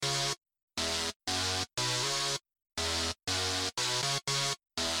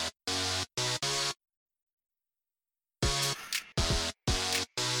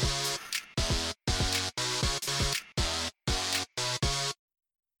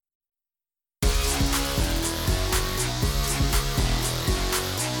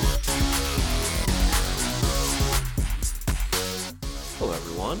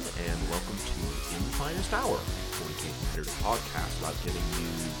everyone, and welcome to In the Finest Hour, a 40K competitive podcast about giving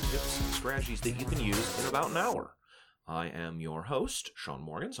you tips and strategies that you can use in about an hour. I am your host, Sean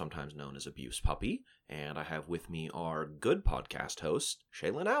Morgan, sometimes known as Abuse Puppy, and I have with me our good podcast host,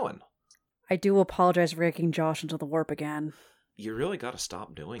 Shaylin Allen. I do apologize for kicking Josh into the warp again. You really gotta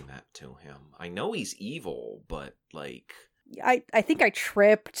stop doing that to him. I know he's evil, but, I think I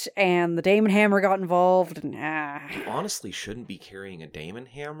tripped, and the Daemon Hammer got involved, and You honestly shouldn't be carrying a Daemon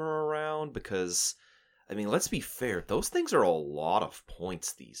Hammer around, because, let's be fair, those things are a lot of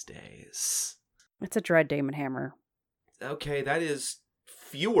points these days. It's a Dread Daemon Hammer. Okay, that is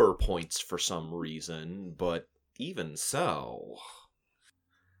fewer points for some reason, but even so.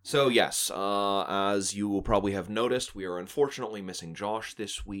 So yes, as you will probably have noticed, we are unfortunately missing Josh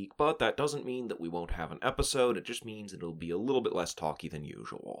this week, but that doesn't mean that we won't have an episode, it just means it'll be a little bit less talky than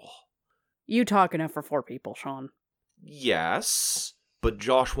usual. You talk enough for 4 people, Sean. Yes, but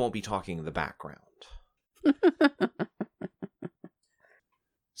Josh won't be talking in the background.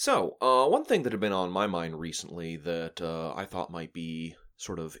 So, one thing that had been on my mind recently that I thought might be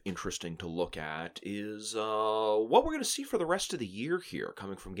sort of interesting to look at is what we're going to see for the rest of the year here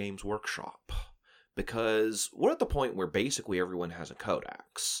coming from Games Workshop. Because we're at the point where basically everyone has a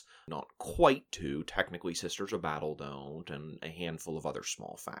codex. Not quite 2, technically Sisters of Battle don't, and a handful of other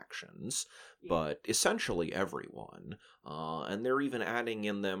small factions, but essentially everyone. And they're even adding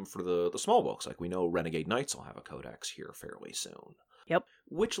in them for the small books, like we know Renegade Knights will have a codex here fairly soon. Yep.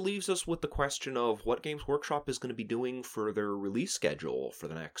 Which leaves us with the question of what Games Workshop is going to be doing for their release schedule for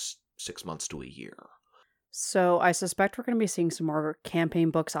the next 6 months to a year. So I suspect we're going to be seeing some more campaign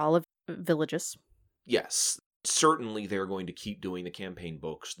books, Olive Villages. Yes, certainly they're going to keep doing the campaign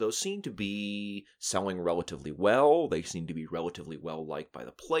books. Those seem to be selling relatively well. They seem to be relatively well liked by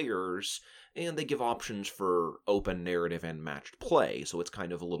the players, and they give options for open narrative and matched play, so it's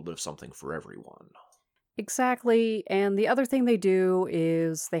kind of a little bit of something for everyone. Exactly, and the other thing they do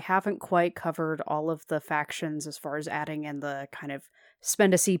is they haven't quite covered all of the factions as far as adding in the kind of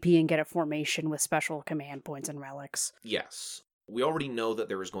spend a CP and get a formation with special command points and relics. Yes. We already know that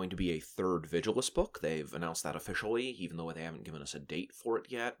there is going to be a 3rd Vigilus book. They've announced that officially, even though they haven't given us a date for it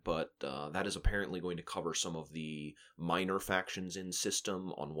yet, but that is apparently going to cover some of the minor factions in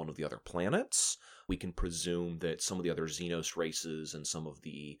system on one of the other planets. We can presume that some of the other Xenos races and some of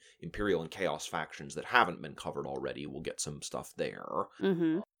the Imperial and Chaos factions that haven't been covered already will get some stuff there.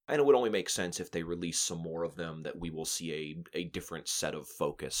 Mm-hmm. And it would only make sense if they release some more of them that we will see a different set of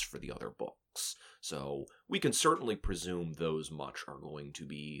focus for the other books. So we can certainly presume those much are going to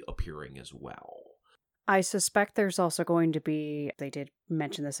be appearing as well. I suspect there's also going to be, they did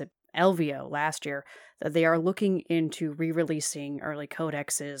mention this at Elvio last year, that they are looking into re-releasing early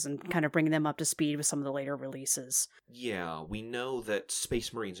codexes and kind of bringing them up to speed with some of the later releases. Yeah, we know that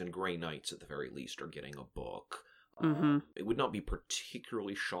Space Marines and Grey Knights at the very least are getting a book. Mm-hmm. It would not be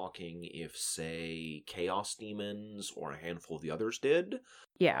particularly shocking if, say, Chaos Demons or a handful of the others did.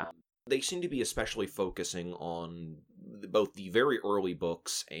 Yeah. They seem to be especially focusing on both the very early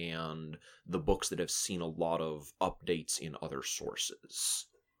books and the books that have seen a lot of updates in other sources.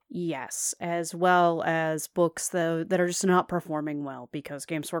 Yes, as well as books that are just not performing well, because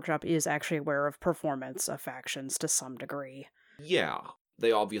Games Workshop is actually aware of performance of factions to some degree. Yeah.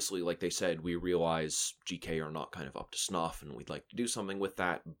 They obviously, like they said, we realize GK are not kind of up to snuff, and we'd like to do something with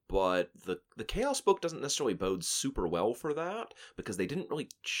that, but the Chaos book doesn't necessarily bode super well for that, because they didn't really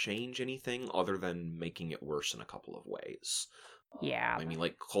change anything other than making it worse in a couple of ways. Yeah.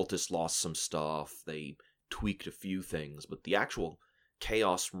 Cultists lost some stuff, they tweaked a few things, but the actual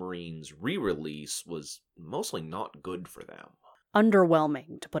Chaos Marines re-release was mostly not good for them.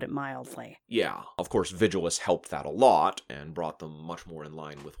 Underwhelming, to put it mildly. Yeah, of course, Vigilus helped that a lot, and brought them much more in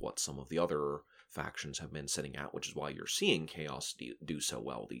line with what some of the other factions have been sitting at, which is why you're seeing Chaos do so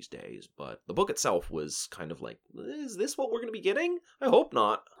well these days. But the book itself was kind of like, is this what we're going to be getting? I hope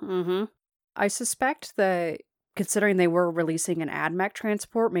not. Mm-hmm. I suspect that, considering they were releasing an AdMech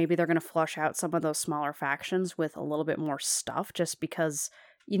transport, maybe they're going to flush out some of those smaller factions with a little bit more stuff, just because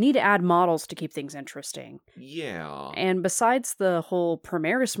you need to add models to keep things interesting. Yeah. And besides the whole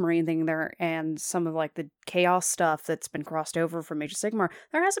Primaris Marine thing there and some of the Chaos stuff that's been crossed over from Age of Sigmar,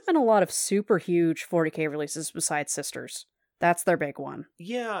 there hasn't been a lot of super huge 40k releases besides Sisters. That's their big one.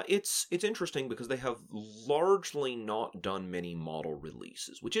 Yeah, it's interesting because they have largely not done many model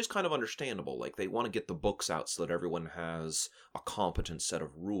releases, which is kind of understandable. They want to get the books out so that everyone has a competent set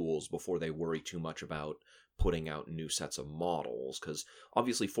of rules before they worry too much about putting out new sets of models, because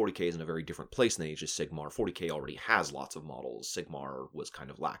obviously 40k is in a very different place than Age of Sigmar. 40k already has lots of models. Sigmar was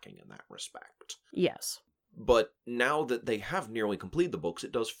kind of lacking in that respect. Yes. But now that they have nearly completed the books,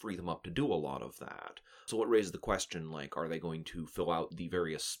 it does free them up to do a lot of that. So it raises the question, like, are they going to fill out the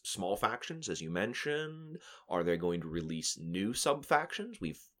various small factions, as you mentioned? Are they going to release new sub-factions?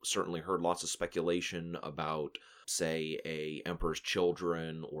 We've certainly heard lots of speculation about, say, a Emperor's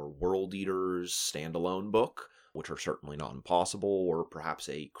Children or World Eaters standalone book, which are certainly not impossible, or perhaps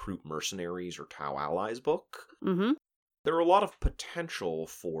a Kroot Mercenaries or Tau Allies book. Mm-hmm. There are a lot of potential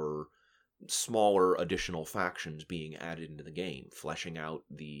for smaller additional factions being added into the game. Fleshing out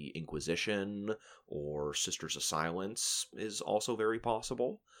the Inquisition or Sisters of Silence is also very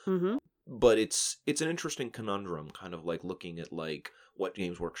possible. Mm-hmm. But it's an interesting conundrum, kind of like looking at like what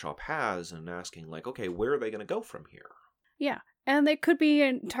Games Workshop has and asking like, okay, where are they going to go from here? Yeah. And it could be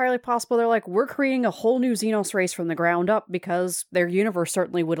entirely possible they're like, we're creating a whole new Xenos race from the ground up because their universe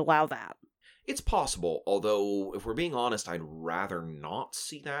certainly would allow that. It's possible, although, if we're being honest, I'd rather not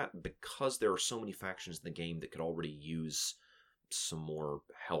see that, because there are so many factions in the game that could already use some more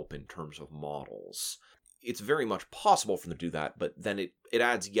help in terms of models. It's very much possible for them to do that, but then it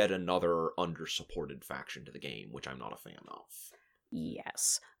adds yet another under-supported faction to the game, which I'm not a fan of.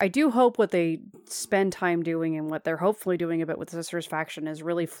 Yes. I do hope what they spend time doing and what they're hopefully doing a bit with the Sisters faction is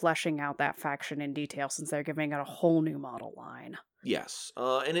really fleshing out that faction in detail, since they're giving it a whole new model line. Yes,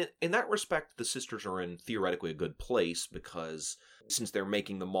 and in that respect, the Sisters are in theoretically a good place, because since they're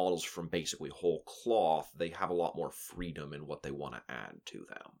making the models from basically whole cloth, they have a lot more freedom in what they want to add to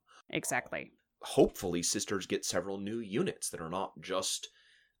them. Exactly. Hopefully, Sisters get several new units that are not just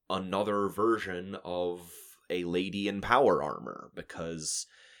another version of a lady in power armor, because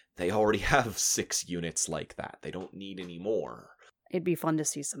they already have 6 units like that. They don't need any more. It'd be fun to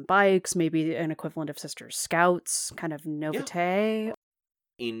see some bikes, maybe an equivalent of Sisters Scouts, kind of Novate. Yeah.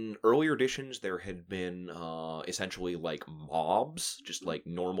 In earlier editions, there had been essentially like mobs, just like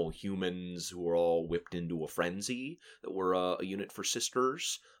normal humans who were all whipped into a frenzy, that were a unit for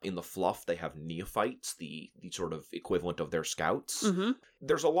Sisters. In the fluff, they have neophytes, the sort of equivalent of their scouts. Mm-hmm.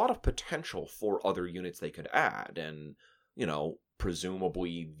 There's a lot of potential for other units they could add, and, you know,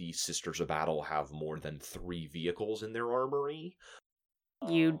 presumably the Sisters of Battle have more than 3 vehicles in their armory.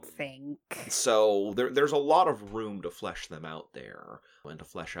 You'd think. So there's a lot of room to flesh them out there, and to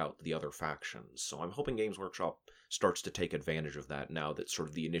flesh out the other factions. So I'm hoping Games Workshop starts to take advantage of that now that sort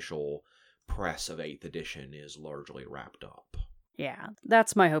of the initial press of 8th edition is largely wrapped up. Yeah,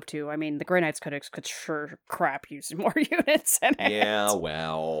 that's my hope too. I mean, the Grey Knights Codex could sure crap using more units in it. Yeah,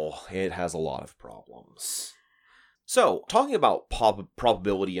 well, it has a lot of problems. So, talking about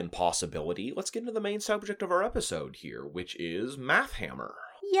probability and possibility, let's get into the main subject of our episode here, which is Math Hammer.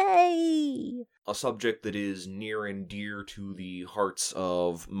 Yay! A subject that is near and dear to the hearts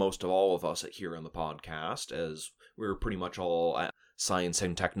of most of all of us here on the podcast, as we're pretty much all science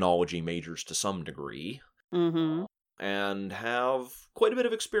and technology majors to some degree. Mm-hmm. And have quite a bit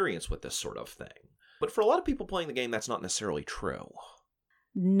of experience with this sort of thing. But for a lot of people playing the game, that's not necessarily true.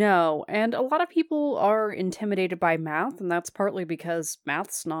 No, and a lot of people are intimidated by math, and that's partly because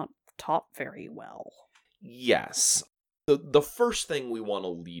math's not taught very well. Yes. The first thing we want to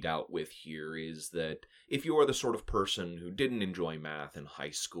lead out with here is that if you are the sort of person who didn't enjoy math in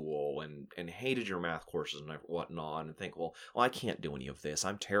high school and hated your math courses and whatnot, and think, well, I can't do any of this,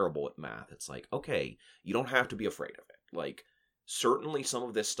 I'm terrible at math, it's like, okay, you don't have to be afraid of it. Like, certainly some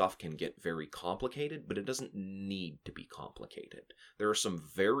of this stuff can get very complicated, but it doesn't need to be complicated. There are some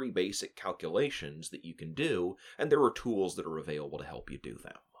very basic calculations that you can do, and there are tools that are available to help you do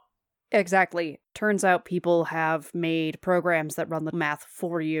them. Exactly. Turns out people have made programs that run the math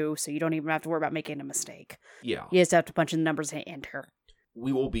for you, so you don't even have to worry about making a mistake. Yeah. You just have to punch in the numbers and enter.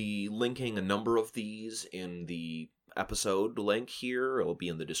 We will be linking a number of these in the episode link here. It'll be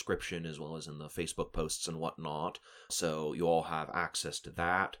in the description as well as in the Facebook posts and whatnot, so you all have access to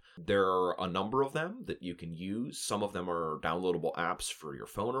that. There are a number of them that you can use. Some of them are downloadable apps for your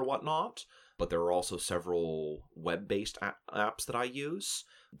phone or whatnot, but there are also several web-based apps that I use.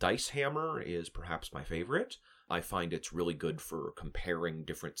 Dice Hammer is perhaps my favorite. I find it's really good for comparing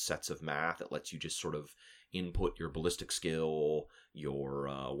different sets of math. It lets you just sort of input your ballistic skill, your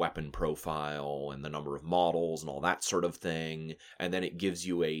weapon profile, and the number of models and all that sort of thing. And then it gives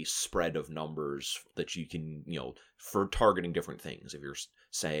you a spread of numbers that you can, for targeting different things. If you're,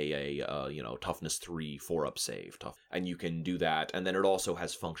 say, a toughness 3 4-up save, and you can do that. And then it also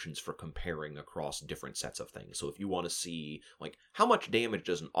has functions for comparing across different sets of things. So if you want to see, like, how much damage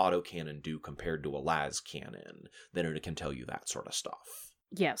does an autocannon do compared to a las cannon, then it can tell you that sort of stuff.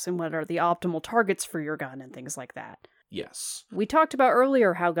 Yes, and what are the optimal targets for your gun and things like that. Yes. We talked about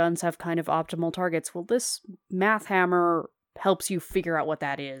earlier how guns have kind of optimal targets. Well, this Math Hammer helps you figure out what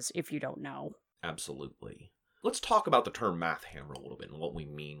that is if you don't know. Absolutely. Let's talk about the term math hammer a little bit and what we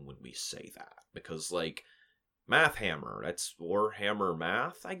mean when we say that. Because, like, math hammer, that's Warhammer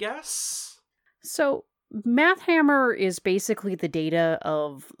math, I guess? So, math hammer is basically the data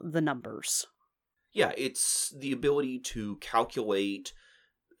of the numbers. Yeah, it's the ability to calculate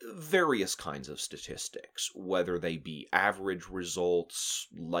various kinds of statistics, whether they be average results,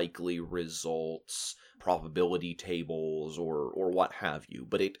 likely results, probability tables, or what have you.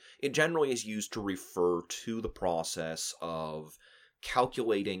 But it generally is used to refer to the process of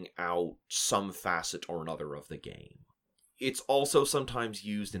calculating out some facet or another of the game. It's also sometimes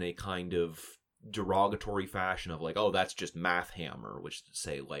used in a kind of derogatory fashion of like, oh, that's just math hammer, which is to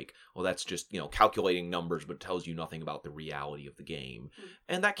say like, well, that's just, calculating numbers, but tells you nothing about the reality of the game.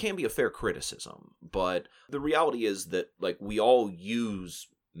 And that can be a fair criticism, but the reality is that like we all use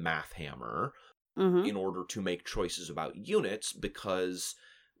math hammer in order to make choices about units, because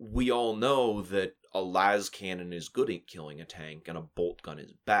we all know that a las cannon is good at killing a tank and a bolt gun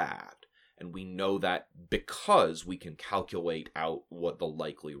is bad. And we know that because we can calculate out what the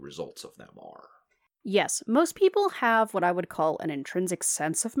likely results of them are. Yes, most people have what I would call an intrinsic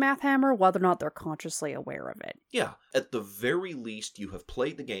sense of math hammer, whether or not they're consciously aware of it. Yeah, at the very least, you have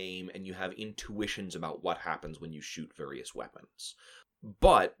played the game and you have intuitions about what happens when you shoot various weapons.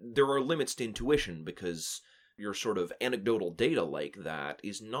 But there are limits to intuition because your sort of anecdotal data like that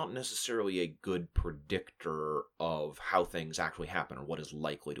is not necessarily a good predictor of how things actually happen or what is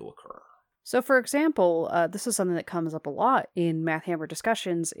likely to occur. So, for example, this is something that comes up a lot in math hammer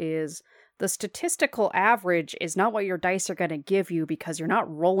discussions, is the statistical average is not what your dice are going to give you because you're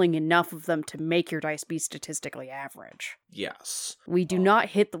not rolling enough of them to make your dice be statistically average. Yes. We do not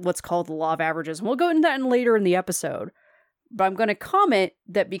hit what's called the law of averages, and we'll go into that later in the episode. But I'm going to comment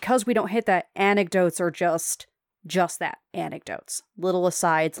that because we don't hit that, anecdotes are just that, anecdotes. Little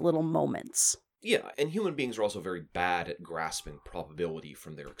asides, little moments. Yeah, and human beings are also very bad at grasping probability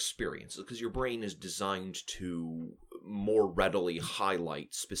from their experiences, because your brain is designed to more readily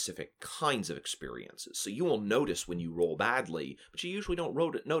highlight specific kinds of experiences. So you will notice when you roll badly, but you usually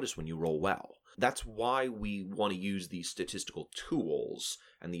don't notice when you roll well. That's why we want to use these statistical tools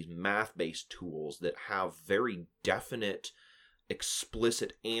and these math-based tools that have very definite,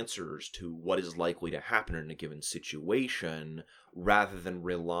 explicit answers to what is likely to happen in a given situation, rather than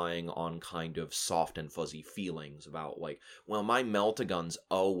relying on kind of soft and fuzzy feelings about like, well, my melt-a-guns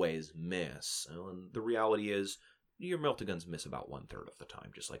always miss. And the reality is, your melt-a-guns miss about 1/3 of the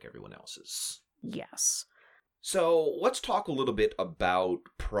time, just like everyone else's. Yes. So let's talk a little bit about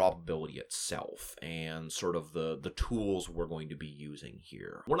probability itself and sort of the tools we're going to be using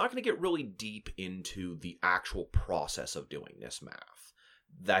here. We're not going to get really deep into the actual process of doing this math.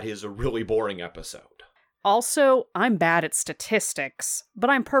 That is a really boring episode. Also, I'm bad at statistics, but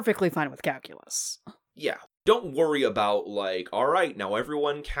I'm perfectly fine with calculus. Yeah. Don't worry about, like, all right, now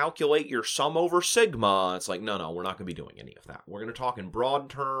everyone calculate your sum over sigma. It's like, no, we're not going to be doing any of that. We're going to talk in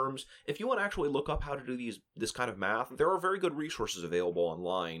broad terms. If you want to actually look up how to do this kind of math, there are very good resources available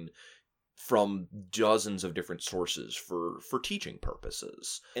online from dozens of different sources for teaching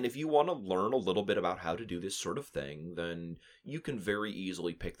purposes. And if you want to learn a little bit about how to do this sort of thing, then you can very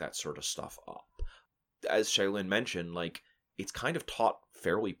easily pick that sort of stuff up. As Shaylin mentioned, like, it's kind of taught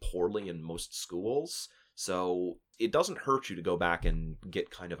fairly poorly in most schools. So it doesn't hurt you to go back and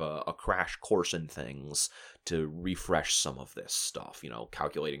get kind of a crash course in things to refresh some of this stuff,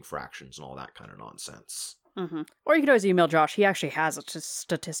 calculating fractions and all that kind of nonsense. Mm-hmm. Or you could always email Josh. He actually has a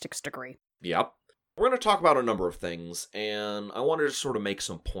statistics degree. Yep. We're going to talk about a number of things, and I wanted to sort of make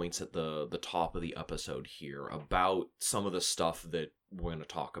some points at the top of the episode here about some of the stuff that we're going to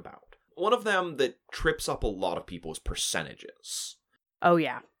talk about. One of them that trips up a lot of people is percentages. Oh,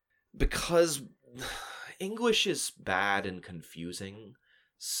 yeah. Because English is bad and confusing,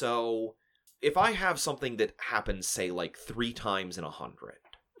 so if I have something that happens, say, like 3 times in 100,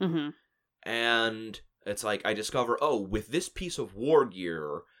 and it's like I discover, with this piece of war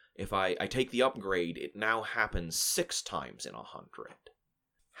gear, if I take the upgrade, it now happens 6 times in 100.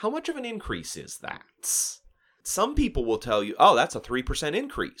 How much of an increase is that? Some people will tell you, that's a 3%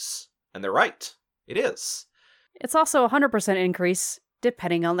 increase. And they're right. It is. It's also a 100% increase,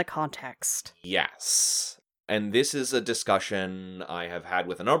 depending on the context. Yes. And this is a discussion I have had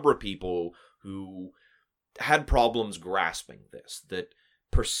with a number of people who had problems grasping this, that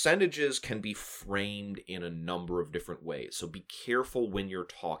percentages can be framed in a number of different ways. So be careful when you're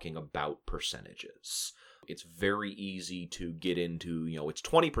talking about percentages. It's very easy to get into, it's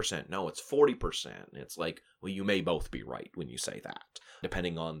 20%, no, it's 40%. It's like, well, you may both be right when you say that,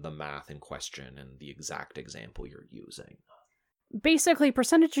 depending on the math in question and the exact example you're using. Basically,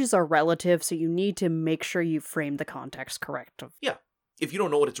 percentages are relative, so you need to make sure you frame the context correct. Yeah. If you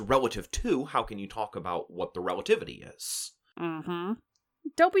don't know what it's relative to, how can you talk about what the relativity is? Mm-hmm.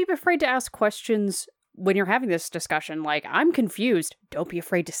 Don't be afraid to ask questions when you're having this discussion, like, I'm confused. Don't be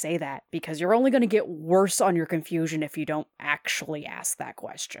afraid to say that, because you're only going to get worse on your confusion if you don't actually ask that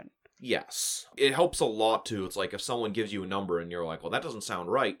question. Yes. It helps a lot, too. It's like if someone gives you a number and you're like, well, that doesn't sound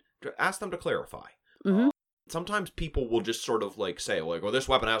right, ask them to clarify. Mm-hmm. Sometimes people will just sort of like say, like, well, this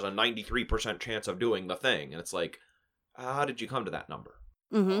weapon has a 93% chance of doing the thing. And it's like, how did you come to that number?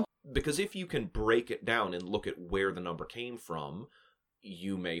 Mm-hmm. Because if you can break it down and look at where the number came from,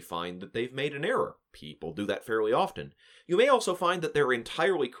 you may find that they've made an error. People do that fairly often. You may also find that they're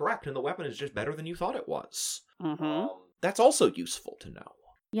entirely correct and the weapon is just better than you thought it was. Mm-hmm. That's also useful to know.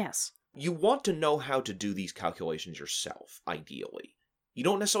 Yes. You want to know how to do these calculations yourself, ideally. You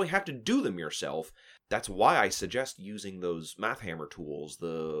don't necessarily have to do them yourself. That's why I suggest using those Math Hammer tools,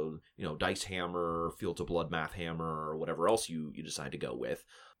 the, Dice Hammer, Fields of Blood Math Hammer, or whatever else you decide to go with,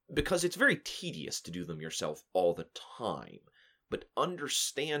 because it's very tedious to do them yourself all the time. But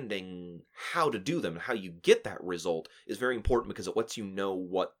understanding how to do them and how you get that result is very important because it lets you know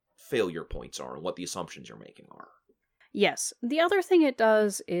what failure points are and what the assumptions you're making are. Yes. The other thing it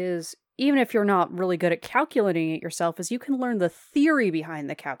does is, even if you're not really good at calculating it yourself, is you can learn the theory behind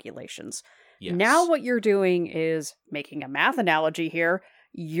the calculations. Yes. Now what you're doing is, making a math analogy here,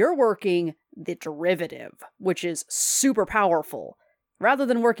 you're working the derivative, which is super powerful. Rather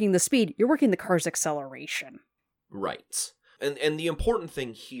than working the speed, you're working the car's acceleration. Right. And the important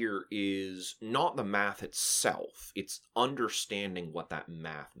thing here is not the math itself, it's understanding what that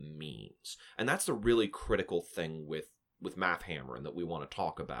math means. And that's the really critical thing with Math Hammer and that we want to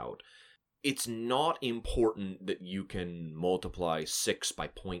talk about. It's not important that you can multiply 6 by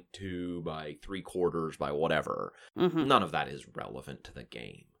 0.2, by 3/4, by whatever. Mm-hmm. None of that is relevant to the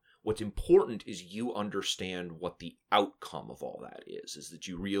game. What's important is you understand what the outcome of all that is that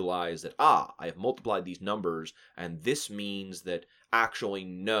you realize that, I have multiplied these numbers, and this means that actually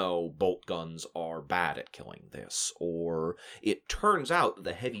no, bolt guns are bad at killing this, or it turns out that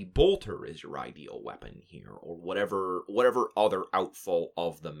the heavy bolter is your ideal weapon here, or whatever other outfall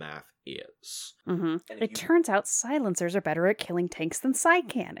of the math is. Mm-hmm. It turns out silencers are better at killing tanks than side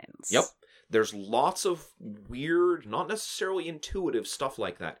cannons. Yep. There's lots of weird, not necessarily intuitive stuff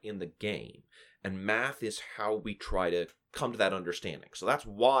like that in the game. And math is how we try to come to that understanding. So that's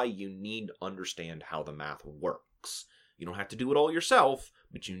why you need to understand how the math works. You don't have to do it all yourself,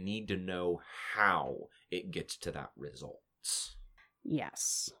 but you need to know how it gets to that result.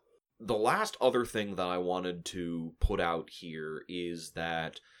 Yes. The last other thing that I wanted to put out here is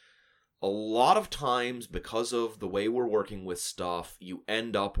that a lot of times, because of the way we're working with stuff, you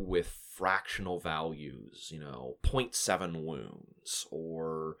end up with fractional values, 0.7 wounds,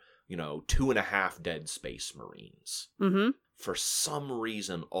 or, 2.5 dead space marines. Mm-hmm. For some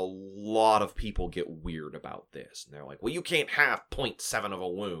reason, a lot of people get weird about this. And they're like, well, you can't have 0.7 of a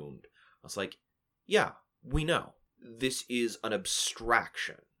wound. I was like, yeah, we know. This is an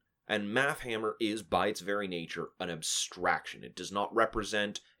abstraction. And Math Hammer is, by its very nature, an abstraction. It does not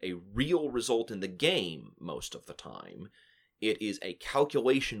represent a real result in the game most of the time. It is a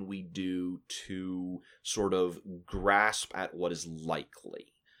calculation we do to sort of grasp at what is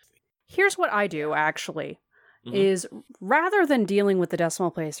likely. Here's what I do, actually, Mm-hmm. is rather than dealing with the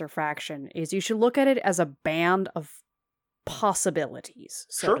decimal place or fraction, is you should look at it as a band of possibilities,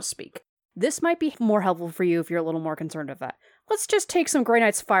 so Sure. to speak. This might be more helpful for you if you're a little more concerned with that. Let's just take some Grey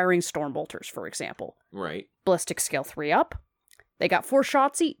Knights firing Stormbolters, for example. Right. Ballistic skill 3 up. They got 4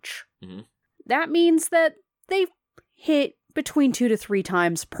 shots each. Mm-hmm. That means that they hit between 2 to 3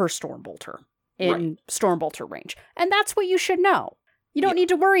 times per Stormbolter in Stormbolter range. And that's what you should know. You don't need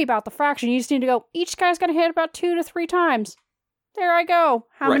to worry about the fraction. You just need to go, each guy's going to hit about 2 to 3 times. There I go.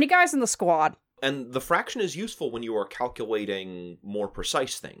 How many guys in the squad? And the fraction is useful when you are calculating more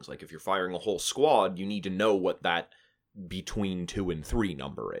precise things. Like if you're firing a whole squad, you need to know what that between 2 and 3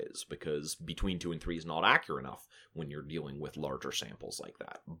 number is, because between 2 and 3 is not accurate enough when you're dealing with larger samples like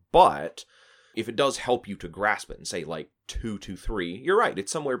that. But if it does help you to grasp it and say like 2 to 3, you're right,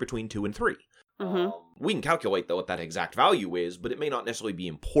 it's somewhere between 2 and 3. Mm-hmm. We can calculate, though, what that exact value is, but it may not necessarily be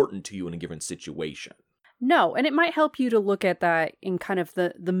important to you in a given situation. No, and it might help you to look at that in kind of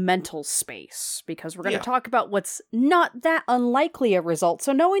the mental space, because we're going to talk about what's not that unlikely a result.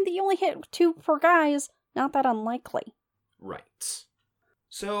 So knowing that you only hit 2 per guy is not that unlikely. Right.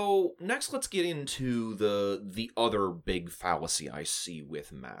 So next let's get into the other big fallacy I see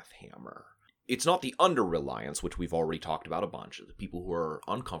with Math Hammer. It's not the under-reliance, which we've already talked about a bunch, of the people who are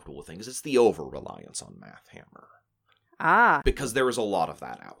uncomfortable with things. It's the over-reliance on Math Hammer. Ah. Because there is a lot of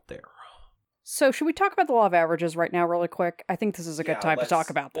that out there. So should we talk about the law of averages right now really quick? I think this is a good time to talk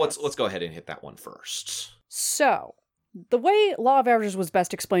about that. Let's go ahead and hit that one first. So, the way law of averages was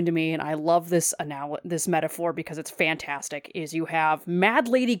best explained to me, and I love this this metaphor because it's fantastic, is you have Mad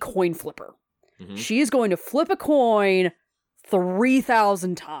Lady Coin Flipper. Mm-hmm. She is going to flip a coin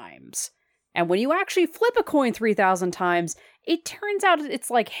 3,000 times. And when you actually flip a coin 3,000 times, it turns out it's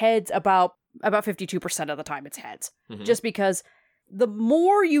like heads about 52% of the time it's heads. Mm-hmm. Just because the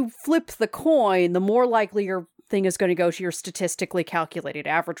more you flip the coin, the more likely your thing is going to go to your statistically calculated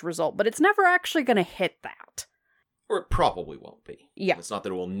average result. But it's never actually going to hit that. Or it probably won't be. Yeah. It's not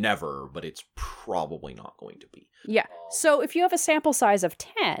that it will never, but it's probably not going to be. Yeah. So if you have a sample size of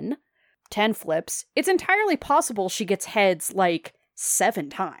 10 flips, it's entirely possible she gets heads like 7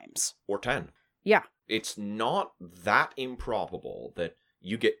 times. Or 10. Yeah. It's not that improbable that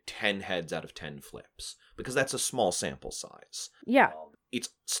you get 10 heads out of 10 flips, because that's a small sample size. Yeah. It's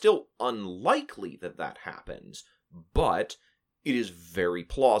still unlikely that that happens, but it is very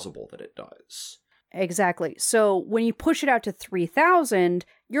plausible that it does. Exactly. So when you push it out to 3,000,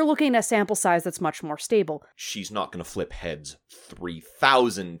 you're looking at a sample size that's much more stable. She's not going to flip heads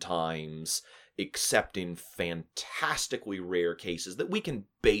 3,000 times, except in fantastically rare cases that we can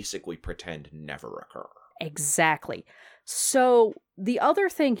basically pretend never occur. Exactly. So the other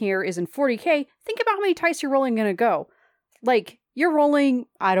thing here is in 40K, think about how many dice you're rolling going to go. Like, you're rolling,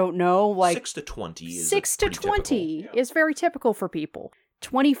 I don't know, like 6 to 20 is 6 to 20 typical. is very typical for people.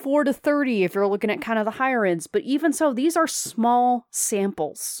 24 to 30 if you're looking at kind of the higher ends. But even so, these are small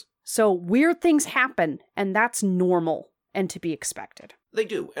samples. So weird things happen, and that's normal and to be expected. They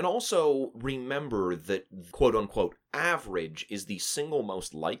do. And also remember that quote-unquote average is the single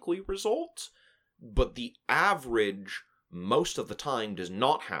most likely result, but the average most of the time does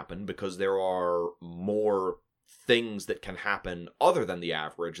not happen because there are more things that can happen other than the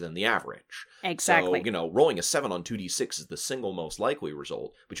average. Exactly. So, rolling a 7 on 2d6 is the single most likely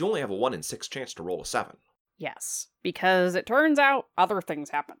result, but you only have a 1 in 6 chance to roll a 7. Yes, because it turns out other things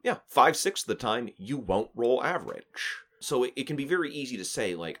happen. Yeah, 5/6 of the time, you won't roll average. So it can be very easy to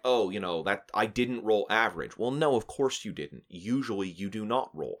say, like, oh, that I didn't roll average. Well, no, of course you didn't. Usually you do not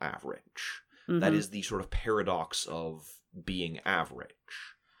roll average. Mm-hmm. That is the sort of paradox of being average.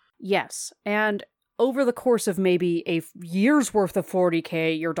 Yes, and over the course of maybe a year's worth of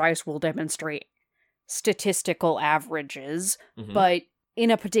 40K, your dice will demonstrate statistical averages, Mm-hmm. but in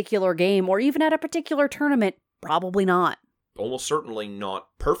a particular game or even at a particular tournament, probably not. Almost certainly not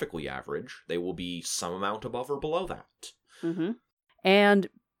perfectly average. They will be some amount above or below that. Mm-hmm. And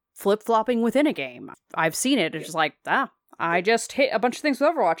flip-flopping within a game. I've seen it. It's just like, I just hit a bunch of things with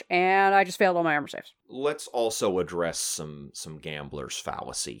Overwatch, and I just failed all my armor saves. Let's also address some gambler's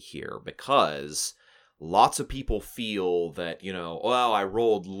fallacy here, because lots of people feel that, well, I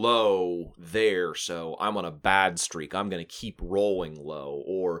rolled low there, so I'm on a bad streak. I'm going to keep rolling low.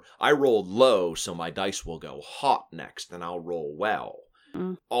 Or I rolled low, so my dice will go hot next, and I'll roll well.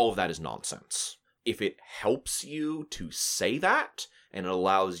 All of that is nonsense. If it helps you to say that, and it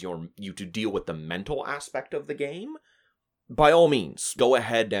allows you to deal with the mental aspect of the game, by all means, go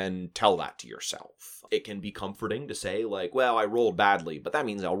ahead and tell that to yourself. It can be comforting to say, like, well, I rolled badly, but that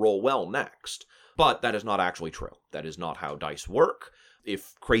means I'll roll well next. But that is not actually true. That is not how dice work.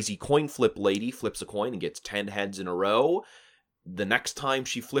 If Crazy Coin Flip Lady flips a coin and gets 10 heads in a row, the next time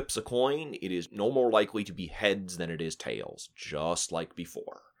she flips a coin, it is no more likely to be heads than it is tails, just like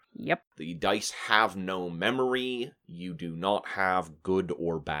before. Yep. The dice have no memory. You do not have good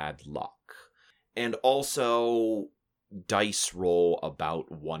or bad luck. And also, dice roll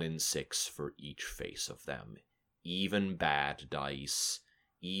about 1 in 6 for each face of them. Even bad dice.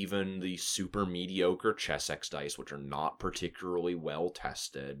 Even the super mediocre Chessex dice, which are not particularly well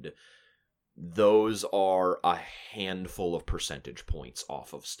tested, those are a handful of percentage points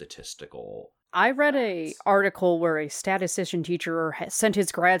off of statistical. I read an article where a statistician teacher sent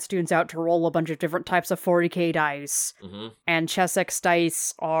his grad students out to roll a bunch of different types of 40K dice, and Chessex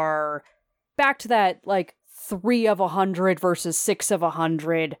dice are back to that, like, 3 of 100 versus 6 of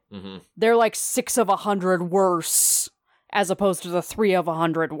 100. They're like 6 of 100 worse, as opposed to the 3 of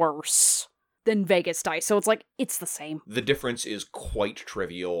 100 worse than Vegas dice. So it's like, it's the same. The difference is quite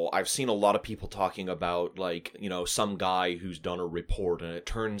trivial. I've seen a lot of people talking about, like, some guy who's done a report, and it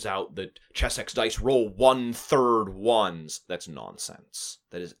turns out that Chessex dice roll 1/3 ones. That's nonsense.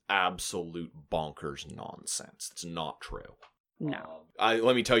 That is absolute bonkers nonsense. It's not true. No.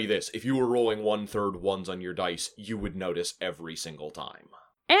 Let me tell you this. If you were rolling 1/3 ones on your dice, you would notice every single time.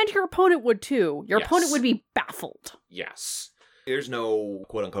 And your opponent would too. Your Yes. opponent would be baffled. Yes. There's no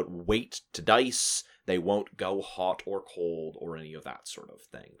quote-unquote weight to dice. They won't go hot or cold or any of that sort of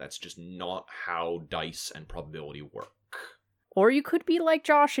thing. That's just not how dice and probability work. Or you could be like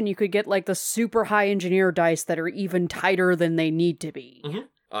Josh and you could get like the super high engineer dice that are even tighter than they need to be. Mm-hmm.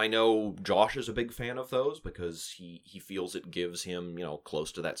 I know Josh is a big fan of those because he feels it gives him,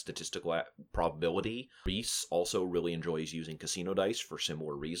 close to that statistical probability. Reese also really enjoys using casino dice for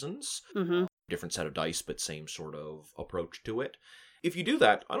similar reasons. Mm-hmm. Different set of dice, but same sort of approach to it. If you do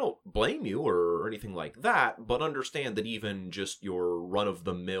that, I don't blame you or anything like that, but understand that even just your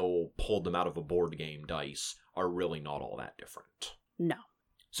run-of-the-mill pulled them out of a board game dice are really not all that different. No.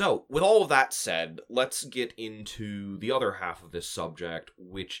 So, with all of that said, let's get into the other half of this subject,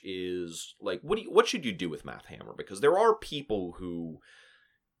 which is, what should you do with Math Hammer? Because there are people who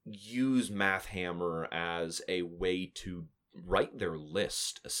use Math Hammer as a way to write their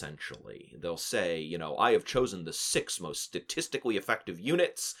list, essentially. They'll say, I have chosen the 6 most statistically effective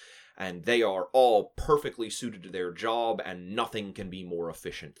units, and they are all perfectly suited to their job, and nothing can be more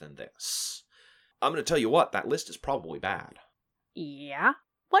efficient than this. I'm going to tell you what, that list is probably bad. Yeah?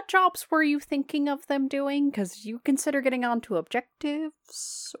 What jobs were you thinking of them doing? Because you consider getting onto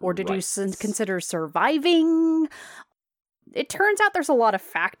objectives? Or did you consider surviving? It turns out there's a lot of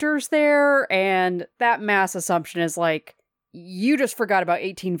factors there, and that mass assumption is like, you just forgot about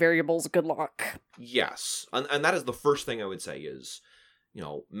 18 variables, good luck. Yes, and that is the first thing I would say is,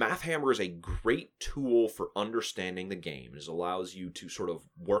 Math Hammer is a great tool for understanding the game. It allows you to sort of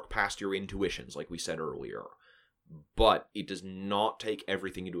work past your intuitions, like we said earlier. But it does not take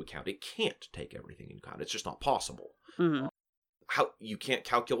everything into account. It can't take everything into account. It's just not possible. Mm-hmm. How you can't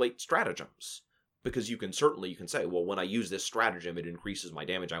calculate stratagems. Because you can say, well, when I use this stratagem, it increases my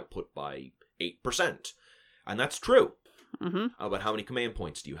damage output by 8%. And that's true. Mm-hmm. But how many command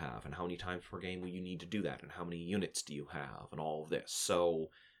points do you have? And how many times per game will you need to do that? And how many units do you have? And all of this. So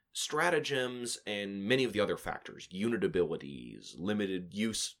stratagems and many of the other factors, unit abilities, limited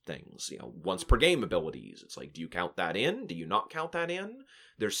use things, once per game abilities. It's like, do you count that in? Do you not count that in?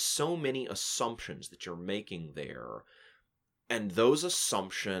 There's so many assumptions that you're making there. And those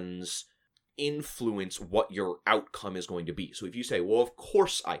assumptions influence what your outcome is going to be. So if you say, well, of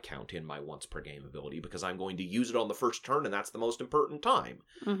course I count in my once per game ability because I'm going to use it on the first turn and that's the most important time.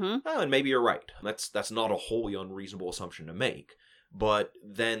 Mm-hmm. And maybe you're right. That's not a wholly unreasonable assumption to make. But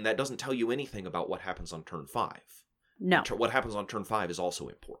then that doesn't tell you anything about what happens on turn 5. No. What happens on turn 5 is also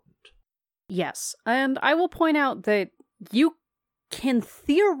important. Yes, and I will point out that you can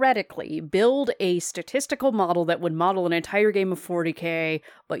theoretically build a statistical model that would model an entire game of 40K,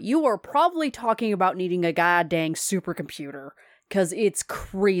 but you are probably talking about needing a goddamn supercomputer, because it's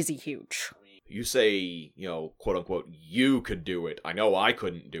crazy huge. You say, quote unquote, you could do it. I know I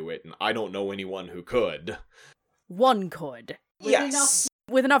couldn't do it, and I don't know anyone who could. One could. Yes.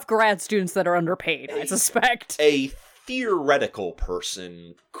 With enough grad students that are underpaid, I suspect. A theoretical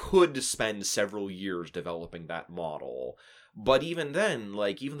person could spend several years developing that model. But even then,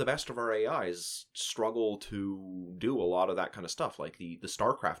 even the best of our AIs struggle to do a lot of that kind of stuff. Like the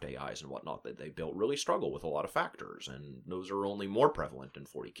StarCraft AIs and whatnot that they built really struggle with a lot of factors. And those are only more prevalent in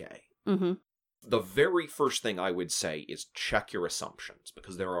 40K. Mm-hmm. The very first thing I would say is check your assumptions,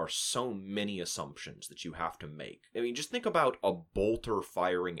 because there are so many assumptions that you have to make. I mean, just think about a bolter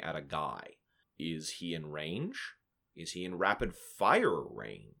firing at a guy. Is he in range? Is he in rapid fire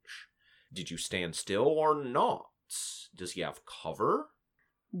range? Did you stand still or not? Does he have cover?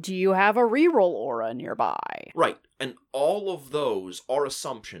 Do you have a reroll aura nearby? Right, and all of those are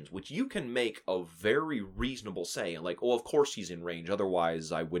assumptions, which you can make a very reasonable say. Like, oh, of course he's in range,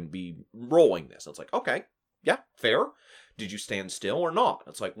 otherwise I wouldn't be rolling this. And it's like, okay, yeah, fair. Did you stand still or not?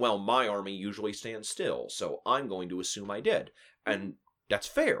 It's like, well, my army usually stands still, so I'm going to assume I did. And that's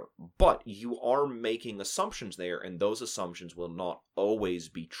fair, but you are making assumptions there, and those assumptions will not always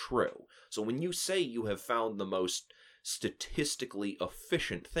be true. So when you say you have found the most statistically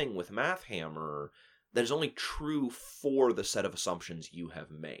efficient thing with Math Hammer, that is only true for the set of assumptions you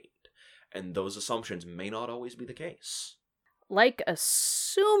have made. And those assumptions may not always be the case. Like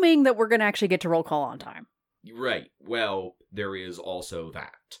assuming that we're going to actually get to roll call on time. Right. Well, there is also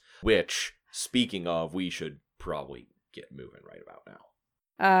that. Which, speaking of, we should probably get moving right about now.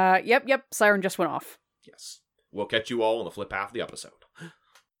 Yep, siren just went off. Yes. We'll catch you all on the flip half of the episode.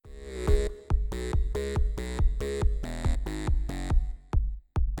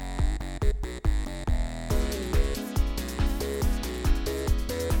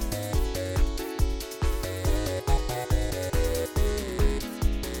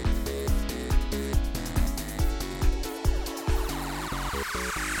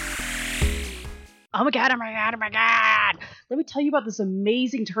 Oh my god. let me tell you about this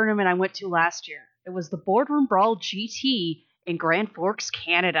amazing tournament I went to last year. It was the Boardroom Brawl GT in Grand Forks,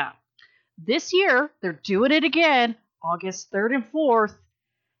 Canada. This year, they're doing it again, August 3rd and 4th.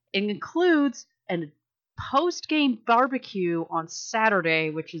 It includes a post-game barbecue on Saturday,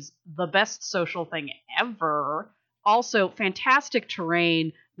 which is the best social thing ever. Also, fantastic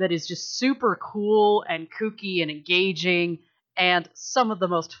terrain that is just super cool and kooky and engaging, and some of the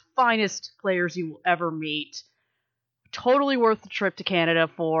most finest players you will ever meet. Totally worth the trip to Canada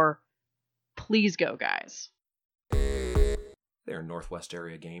for. Please go, guys. There, Northwest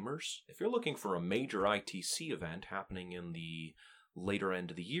Area Gamers. If you're looking for a major ITC event happening in the later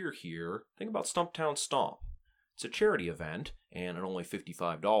end of the year here, think about Stumptown Stomp. It's a charity event, and at only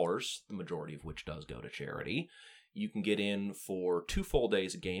 $55, the majority of which does go to charity, you can get in for 2 full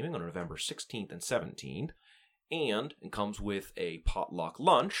days of gaming on November 16th and 17th, and it comes with a potluck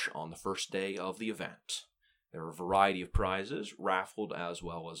lunch on the first day of the event. There are a variety of prizes, raffled as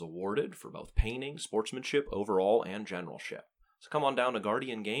well as awarded, for both painting, sportsmanship, overall, and generalship. So come on down to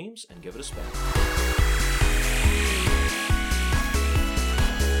Guardian Games and give it a spin.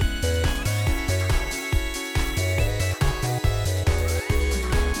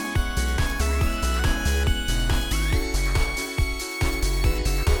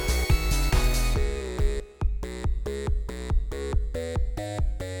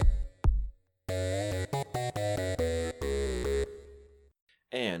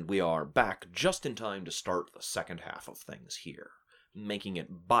 And we are back just in time to start the second half of things here, making it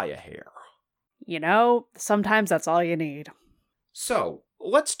by a hair. You know, sometimes that's all you need. So,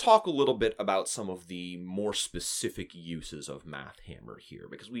 let's talk a little bit about some of the more specific uses of Math Hammer here,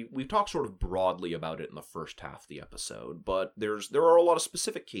 because we've talked sort of broadly about it in the first half of the episode, but there are a lot of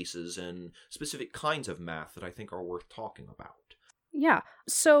specific cases and specific kinds of math that I think are worth talking about. Yeah,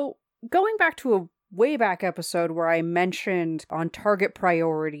 so going back to a way back episode where I mentioned on target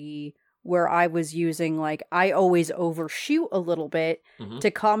priority where I was using, like, I always overshoot a little bit to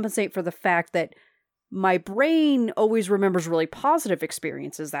compensate for the fact that my brain always remembers really positive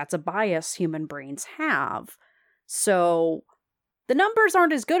experiences. That's a bias human brains have. So the numbers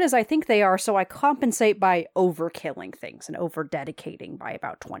aren't as good as I think they are, so I compensate by overkilling things and over-dedicating by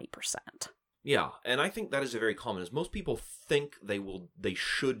about 20%. Yeah, and I think that is a very common, as most people think they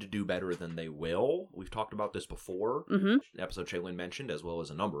should do better than they will. We've talked about this before, an episode Shaylin mentioned, as well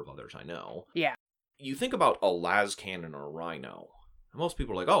as a number of others I know. Yeah. You think about a las cannon or a rhino, and most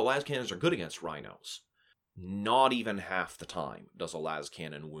people are like, oh, las cannons are good against rhinos. Not even half the time does a las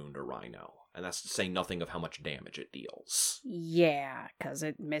cannon wound a rhino, and that's to say nothing of how much damage it deals. Yeah, because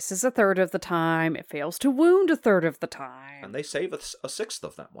it misses a third of the time, it fails to wound a third of the time. And they save a sixth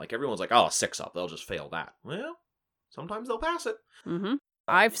of them. Like, everyone's like, oh, a 6-up, they'll just fail that. Well, sometimes they'll pass it.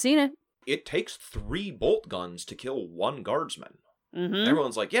 I've seen it. It takes 3 bolt guns to kill 1 guardsman.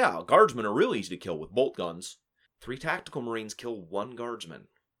 Everyone's like, yeah, guardsmen are real easy to kill with bolt guns. 3 tactical marines kill 1 guardsman.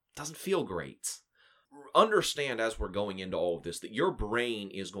 Doesn't feel great. Understand as we're going into all of this that your brain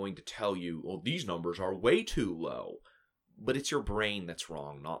is going to tell you, well, these numbers are way too low. But it's your brain that's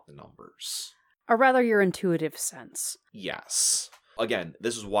wrong, not the numbers. Or rather, your intuitive sense. Yes. Again,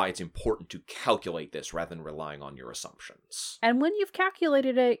 this is why it's important to calculate this rather than relying on your assumptions. And when you've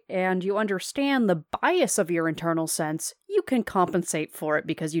calculated it and you understand the bias of your internal sense, you can compensate for it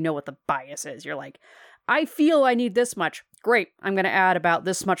because you know what the bias is. You're like, I feel I need this much. Great, I'm going to add about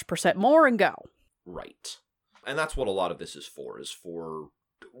this much % more and go. Right. And that's what a lot of this is for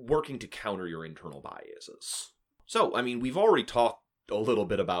working to counter your internal biases. So, I mean, we've already talked a little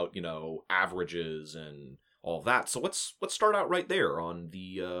bit about, averages and all of that. So let's start out right there on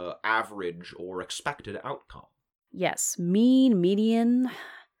the average or expected outcome. Yes, mean, median,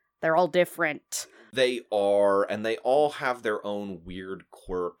 they're all different. They are, and they all have their own weird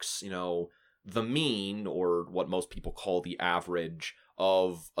quirks. The mean, or what most people call the average,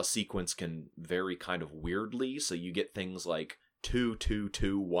 of a sequence can vary kind of weirdly. So you get things like 2, 2,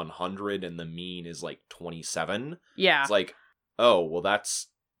 2, 100, and the mean is like 27. Yeah. It's like, oh, well, that's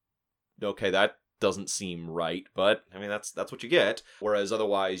okay. That doesn't seem right, but I mean that's what you get. Whereas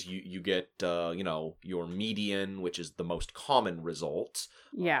otherwise, you get your median, which is the most common result.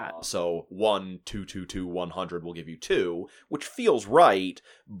 Yeah. So 1, 2, 2, 2, 100 will give you 2, which feels right,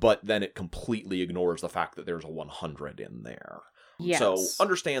 but then it completely ignores the fact that there's a 100 in there. Yes. So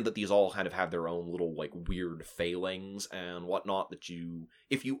understand that these all kind of have their own little weird failings and whatnot that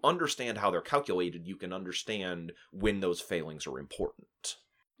if you understand how they're calculated, you can understand when those failings are important.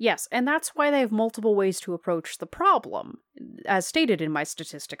 Yes, and that's why they have multiple ways to approach the problem. As stated in my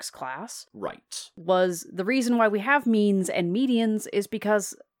statistics class. Right. Was the reason why we have means and medians is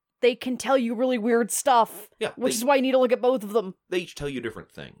because they can tell you really weird stuff. Yeah, which is why you need to look at both of them. They each tell you a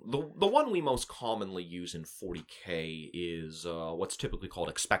different thing. The one we most commonly use in 40k is what's typically called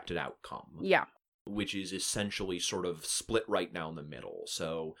expected outcome. Yeah. Which is essentially sort of split right down the middle.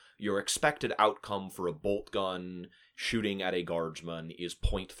 So your expected outcome for a bolt gun shooting at a guardsman is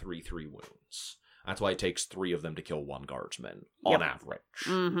 0.33 wounds. That's why it takes 3 of them to kill 1 guardsman, on average.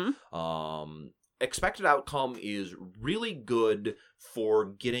 Mm-hmm. Expected outcome is really good for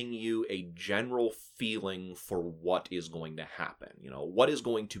getting you a general feeling for what is going to happen. What is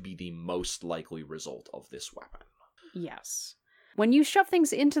going to be the most likely result of this weapon. Yes. When you shove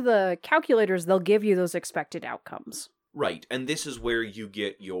things into the calculators, they'll give you those expected outcomes. Right, and this is where you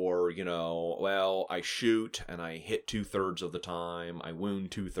get your, I shoot and I hit 2/3 of the time, I wound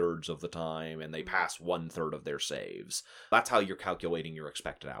 2/3 of the time, and they pass 1/3 of their saves. That's how you're calculating your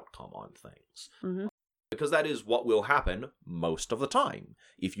expected outcome on things. Mm-hmm. Because that is what will happen most of the time.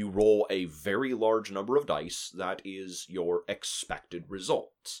 If you roll a very large number of dice, that is your expected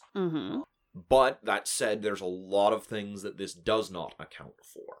results. Mm-hmm. But that said, there's a lot of things that this does not account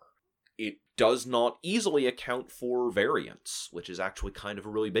for. It does not easily account for variance, which is actually kind of a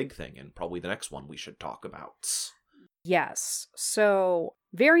really big thing, and probably the next one we should talk about. Yes. So,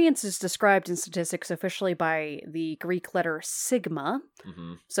 variance is described in statistics officially by the Greek letter sigma.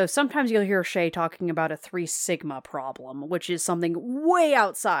 Mm-hmm. So sometimes you'll hear Shay talking about a 3 sigma problem, which is something way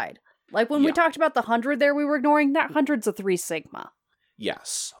outside. Like when we talked about the 100 there we were ignoring, that 100's a 3 sigma.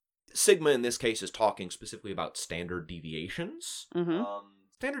 Yes. Sigma in this case is talking specifically about standard deviations. Mm-hmm.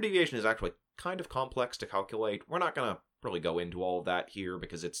 Standard deviation is actually kind of complex to calculate. We're not going to really go into all of that here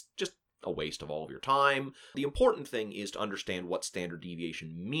because it's just a waste of all of your time. The important thing is to understand what standard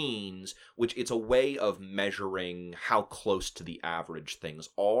deviation means, which it's a way of measuring how close to the average things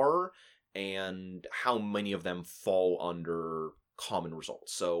are and how many of them fall under common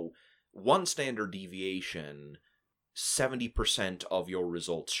results. So one standard deviation, 70% of your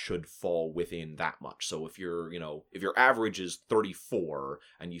results should fall within that much. So if your average is 34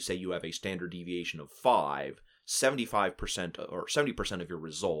 and you say you have a standard deviation of 5, 75% or 70% of your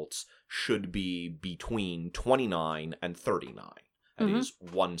results should be between 29 and 39. That is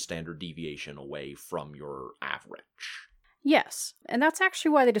one standard deviation away from your average. Yes, and that's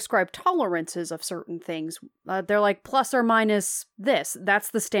actually why they describe tolerances of certain things. They're like plus or minus this.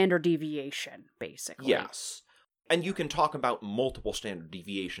 That's the standard deviation, basically. Yes. And you can talk about multiple standard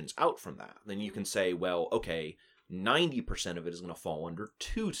deviations out from that. Then you can say, well, okay, 90% of it is going to fall under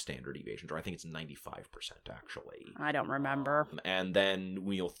 2 standard deviations, or I think it's 95% actually. I don't remember. And then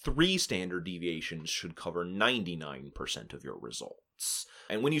 3 standard deviations should cover 99% of your results.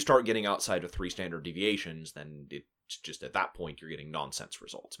 And when you start getting outside of 3 standard deviations, then it's just at that point you're getting nonsense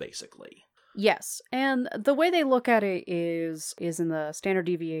results, basically. Yes, and the way they look at it is in the standard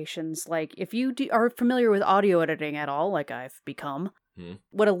deviations. Like, if you are familiar with audio editing at all, like I've become,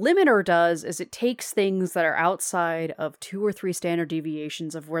 what a limiter does is it takes things that are outside of 2 or 3 standard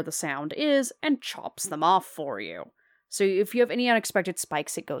deviations of where the sound is and chops them off for you. So if you have any unexpected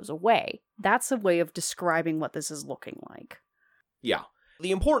spikes, it goes away. That's a way of describing what this is looking like. Yeah.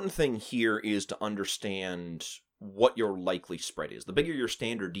 The important thing here is to understand what your likely spread is. The bigger your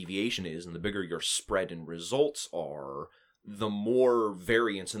standard deviation is and the bigger your spread and results are, the more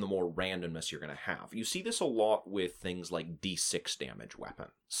variance and the more randomness you're going to have. You see this a lot with things like D6 damage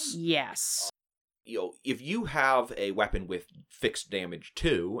weapons. Yes. If you have a weapon with fixed damage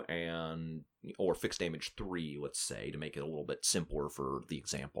 2 or fixed damage 3, let's say, to make it a little bit simpler for the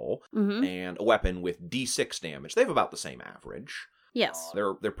example, and a weapon with D6 damage, they have about the same average. Yes.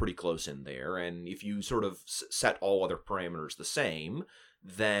 They're pretty close in there, and if you sort of set all other parameters the same,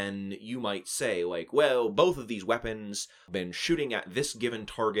 then you might say, like, well, both of these weapons have been shooting at this given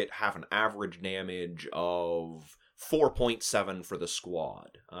target have an average damage of 4.7 for the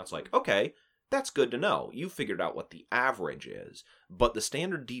squad. And that's like, okay, that's good to know. You figured out what the average is, but the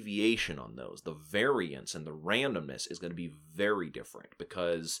standard deviation on those, the variance and the randomness is going to be very different,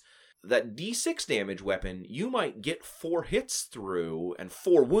 because that D6 damage weapon, you might get 4 hits through and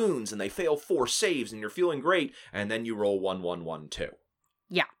 4 wounds, and they fail 4 saves, and you're feeling great, and then you roll 1, 1, 1, 2.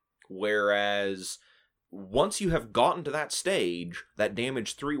 Yeah. Whereas, once you have gotten to that stage, that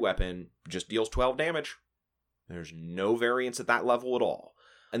damage 3 weapon just deals 12 damage. There's no variance at that level at all.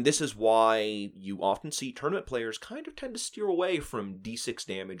 And this is why you often see tournament players kind of tend to steer away from D6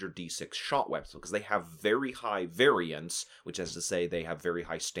 damage or D6 shot weapons, because they have very high variance, which is to say they have very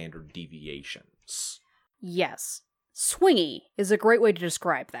high standard deviations. Yes. Swingy is a great way to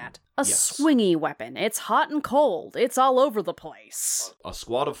describe that. A swingy weapon. It's hot and cold. It's all over the place. A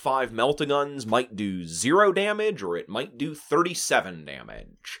squad of 5 Meltaguns might do 0 damage, or it might do 37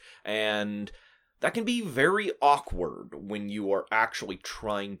 damage. And that can be very awkward when you are actually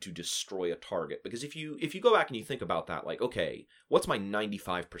trying to destroy a target. Because if you go back and you think about that, like, okay, what's my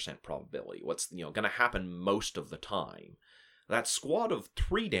 95% probability? What's, going to happen most of the time? That squad of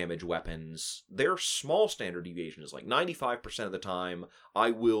 3 damage weapons, their small standard deviation is like 95% of the time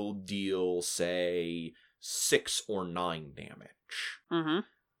I will deal, say, 6 or 9 damage. Mm-hmm.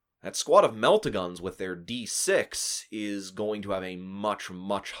 That squad of Meltaguns with their D6 is going to have a much,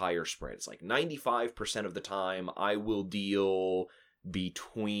 much higher spread. It's like 95% of the time I will deal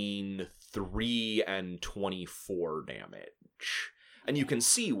between 3 and 24 damage. And you can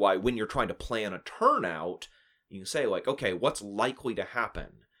see why when you're trying to plan a turnout, you can say, like, okay, what's likely to happen?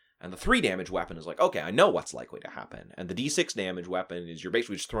 And the 3 damage weapon is like, okay, I know what's likely to happen. And the D6 damage weapon is you're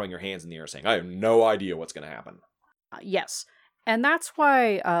basically just throwing your hands in the air saying, I have no idea what's going to happen. Yes. And that's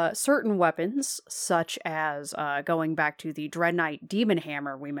why certain weapons, such as going back to the Dreadnought Demon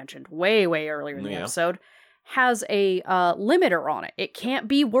Hammer we mentioned way, way earlier in the episode, has a limiter on it. It can't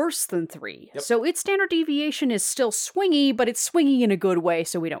be worse than 3. Yep. So its standard deviation is still swingy, but it's swingy in a good way,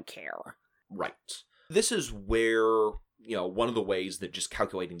 so we don't care. Right. This is where, one of the ways that just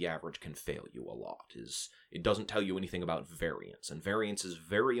calculating the average can fail you a lot is it doesn't tell you anything about variance, and variance is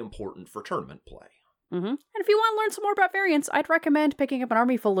very important for tournament play. Mm-hmm. And if you want to learn some more about variance, I'd recommend picking up an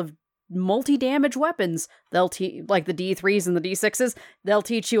army full of multi-damage weapons. They'll like the D3s and the D6s, they'll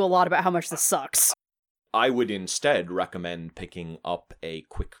teach you a lot about how much this sucks. I would instead recommend picking up a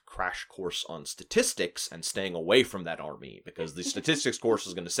quick crash course on statistics and staying away from that army, because the statistics course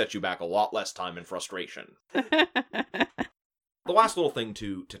is going to set you back a lot less time and frustration. The last little thing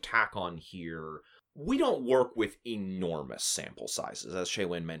to tack on here, we don't work with enormous sample sizes, as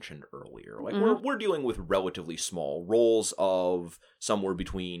Shaylin mentioned earlier. Like, we're dealing with relatively small rolls of somewhere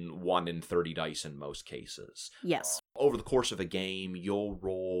between 1 and 30 dice in most cases. Yes. Over the course of a game, you'll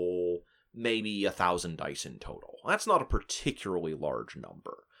roll maybe 1,000 dice in total. That's not a particularly large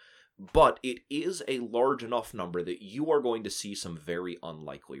number, but it is a large enough number that you are going to see some very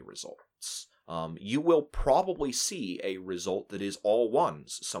unlikely results. You will probably see a result that is all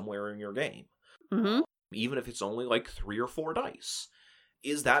ones somewhere in your game. Mm-hmm. Even if it's only like 3 or 4 dice.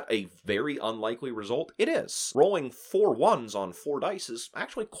 Is that a very unlikely result? It is. Rolling 4 ones on 4 dice is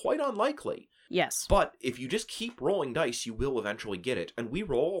actually quite unlikely. Yes. But if you just keep rolling dice, you will eventually get it, and we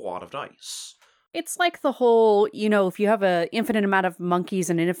roll a lot of dice. It's like the whole, if you have an infinite amount of monkeys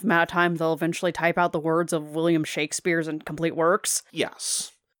and an infinite amount of time, they'll eventually type out the words of William Shakespeare's and complete works.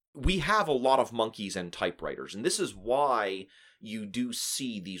 Yes. We have a lot of monkeys and typewriters, and this is why you do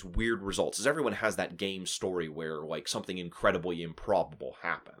see these weird results, as everyone has that game story where, like, something incredibly improbable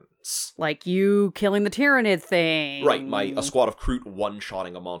happens. Like you killing the Tyrannid thing. Right, a squad of Kroot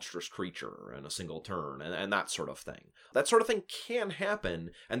one-shotting a monstrous creature in a single turn, and that sort of thing. That sort of thing can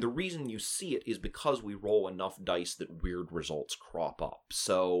happen, and the reason you see it is because we roll enough dice that weird results crop up.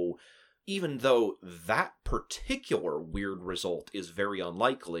 So, even though that particular weird result is very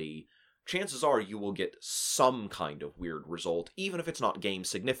unlikely, chances are you will get some kind of weird result, even if it's not game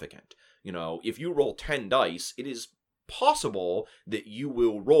significant. If you roll 10 dice, it is possible that you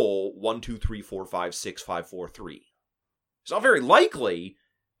will roll 1, 2, 3, 4, 5, 6, 5, 4, 3. It's not very likely,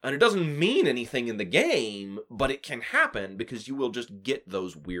 and it doesn't mean anything in the game, but it can happen because you will just get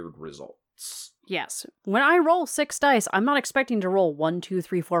those weird results. Yes. When I roll 6 dice, I'm not expecting to roll 1, 2,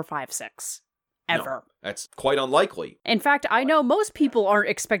 3, 4, 5, 6. Ever. No, that's quite unlikely. In fact, I know most people aren't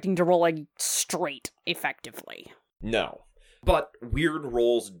expecting to roll like straight effectively. No. But weird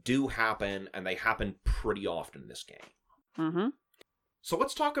rolls do happen, and they happen pretty often in this game. Mm-hmm. So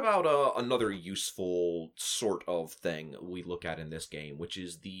let's talk about another useful sort of thing we look at in this game, which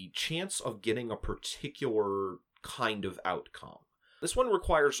is the chance of getting a particular kind of outcome. This one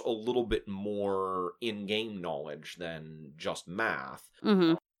requires a little bit more in-game knowledge than just math.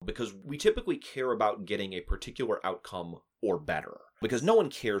 Mm-hmm. Because we typically care about getting a particular outcome or better. Because no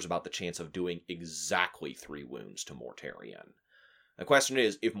one cares about the chance of doing exactly 3 wounds to Mortarion. The question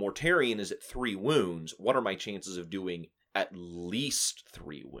is, if Mortarion is at 3 wounds, what are my chances of doing at least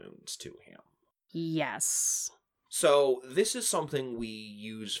 3 wounds to him? Yes. So this is something we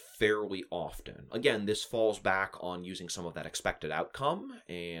use fairly often. Again, this falls back on using some of that expected outcome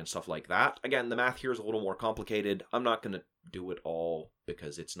and stuff like that. Again, the math here is a little more complicated. I'm not going to do it all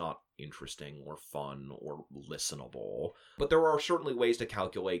because it's not interesting or fun or listenable. But there are certainly ways to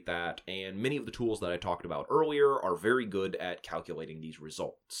calculate that, and many of the tools that I talked about earlier are very good at calculating these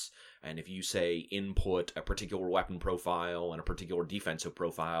results. And if you say input a particular weapon profile and a particular defensive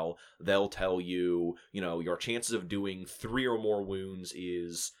profile, they'll tell you, your chances of doing 3 or more wounds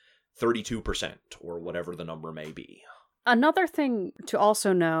is 32%, or whatever the number may be. Another thing to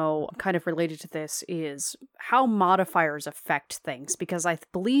also know, kind of related to this, is how modifiers affect things. Because I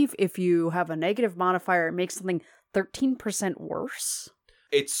believe if you have a negative modifier, it makes something 13% worse.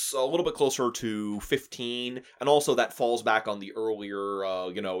 It's a little bit closer to 15, and also that falls back on the earlier,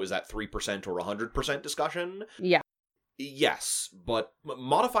 is that 3% or 100% discussion? Yeah. Yes, but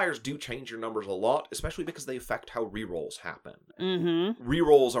modifiers do change your numbers a lot, especially because they affect how rerolls happen. Mm-hmm.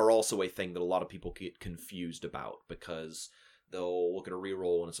 Rerolls are also a thing that a lot of people get confused about, because they'll look at a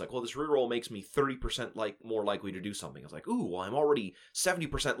reroll and it's like, well, this reroll makes me 30% more likely to do something. It's like, ooh, well, I'm already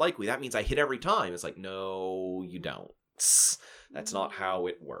 70% likely. That means I hit every time. It's like, no, you don't. That's not how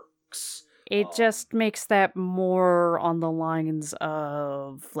it works. It just makes that more on the lines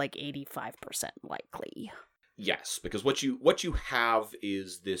of 85% likely. Yes, because what you have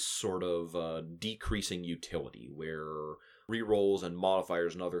is this sort of decreasing utility where rerolls and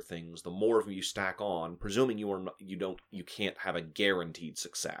modifiers and other things, the more of them you stack on, presuming you can't have a guaranteed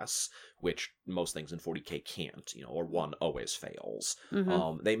success, which most things in 40K can't, or one always fails.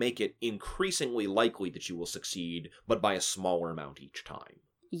 Mm-hmm. They make it increasingly likely that you will succeed, but by a smaller amount each time.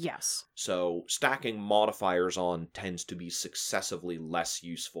 Yes. So stacking modifiers on tends to be successively less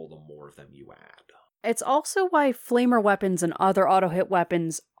useful the more of them you add. It's also why flamer weapons and other auto-hit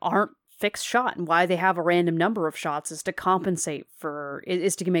weapons aren't fixed shot, and why they have a random number of shots is to compensate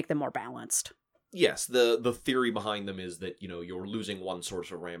is to make them more balanced. Yes, the theory behind them is that, you're losing one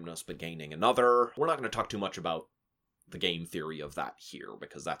source of randomness but gaining another. We're not going to talk too much about the game theory of that here,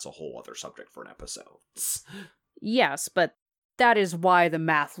 because that's a whole other subject for an episode. Yes, but that is why the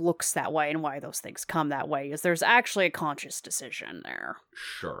math looks that way and why those things come that way, is there's actually a conscious decision there.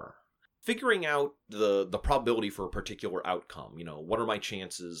 Sure. Figuring out the probability for a particular outcome, what are my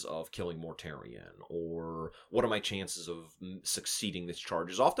chances of killing Mortarion, or what are my chances of succeeding this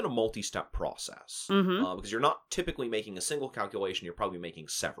charge, is often a multi-step process. Mm-hmm. Because you're not typically making a single calculation, you're probably making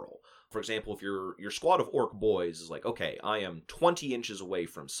several. For example, if your squad of orc boys is like, okay, I am 20 inches away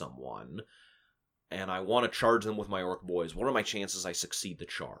from someone, and I want to charge them with my orc boys, what are my chances I succeed the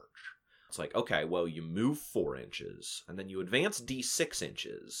charge? It's like, okay, well, you move 4 inches, and then you advance d6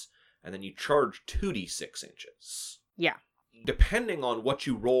 inches, and then you charge 2d6 inches. Yeah. Depending on what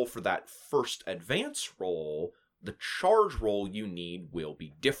you roll for that first advance roll, the charge roll you need will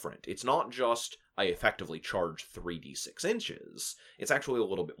be different. It's not just, I effectively charge 3d6 inches. It's actually a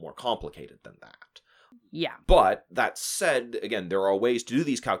little bit more complicated than that. Yeah. But, that said, again, there are ways to do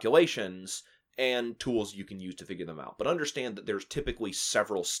these calculations, and tools you can use to figure them out. But understand that there's typically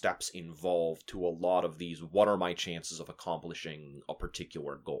several steps involved to a lot of these, what are my chances of accomplishing a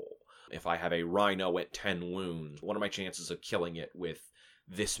particular goal? If I have a rhino at 10 wounds, what are my chances of killing it with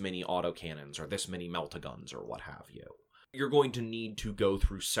this many autocannons or this many meltaguns or what have you? You're going to need to go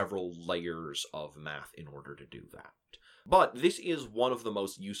through several layers of math in order to do that. But this is one of the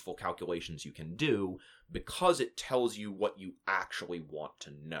most useful calculations you can do because it tells you what you actually want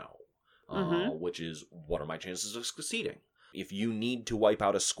to know, which is, what are my chances of succeeding? If you need to wipe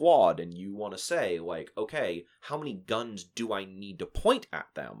out a squad and you want to say, okay, how many guns do I need to point at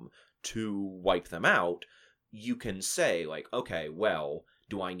them to wipe them out, you can say, okay, well,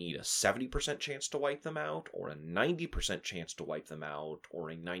 do I need a 70% chance to wipe them out, or a 90% chance to wipe them out, or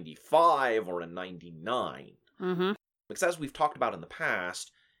a 95, or a 99? Mm-hmm. Because as we've talked about in the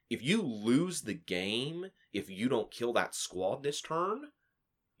past, if you lose the game, if you don't kill that squad this turn,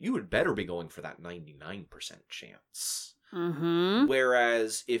 you would better be going for that 99% chance. Mm-hmm.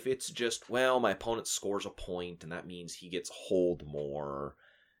 Whereas if it's just, well, my opponent scores a point, and that means he gets hold more,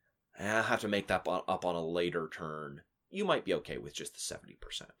 I'll have to make that up on a later turn, you might be okay with just the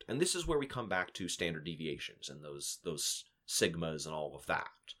 70%. And this is where we come back to standard deviations and those sigmas and all of that.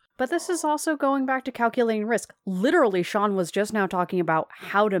 But this is also going back to calculating risk. Literally, Sean was just now talking about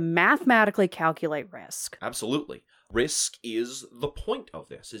how to mathematically calculate risk. Absolutely. Risk is the point of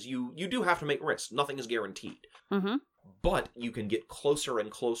this, is you do have to make risk. Nothing is guaranteed. Mm-hmm. But you can get closer and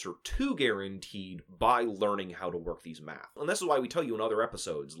closer to guaranteed by learning how to work these math. And this is why we tell you in other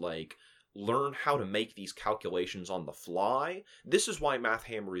episodes, learn how to make these calculations on the fly. This is why Math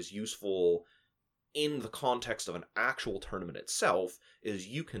Hammer is useful in the context of an actual tournament itself, is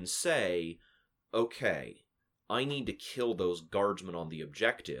you can say, okay, I need to kill those guardsmen on the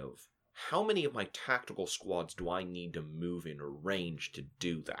objective. How many of my tactical squads do I need to move in range to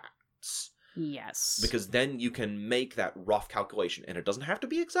do that? Yes. Because then you can make that rough calculation, and it doesn't have to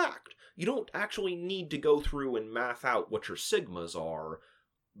be exact. You don't actually need to go through and math out what your sigmas are,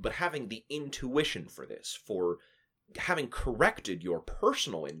 but having the intuition for this, for having corrected your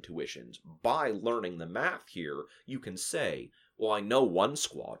personal intuitions by learning the math here, you can say, well, I know one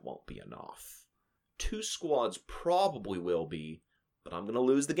squad won't be enough. 2 squads probably will be, but I'm going to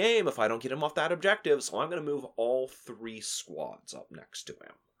lose the game if I don't get him off that objective, so I'm going to move all 3 squads up next to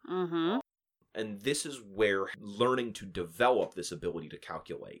him. Mm-hmm. And this is where learning to develop this ability to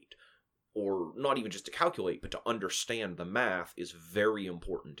calculate, or not even just to calculate, but to understand the math, is very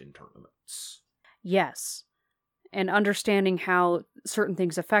important in tournaments. Yes. And understanding how certain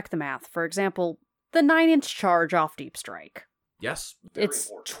things affect the math. For example, the 9-inch charge off Deep Strike. Yes, it's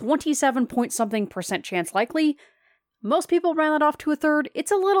important. 27 point something % chance likely. Most people round that off to a third.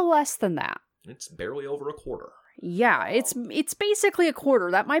 It's a little less than that. It's barely over a quarter. Yeah, it's basically a quarter.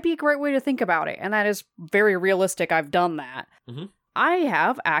 That might be a great way to think about it, and that is very realistic. I've done that. Mm-hmm. I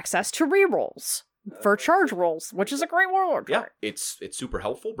have access to rerolls for charge rolls, which is a great warlord card. Yeah, it's super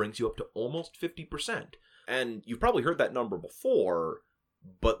helpful, brings you up to almost 50%. And you've probably heard that number before,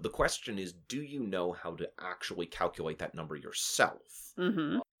 but the question is, do you know how to actually calculate that number yourself?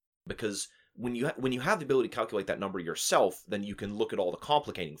 Mm-hmm. Because when you have the ability to calculate that number yourself, then you can look at all the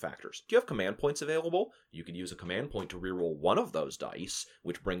complicating factors. Do you have command points available? You could use a command point to reroll one of those dice,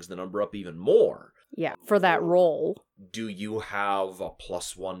 which brings the number up even more. Yeah, for that roll. Do you have a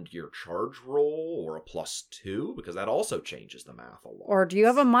 +1 to your charge roll, or a +2? Because that also changes the math a lot. Or do you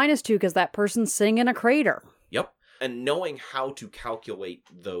have a -2 because that person's sitting in a crater? Yep. And knowing how to calculate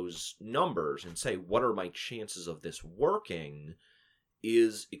those numbers and say, what are my chances of this working,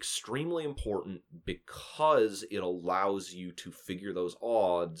 is extremely important because it allows you to figure those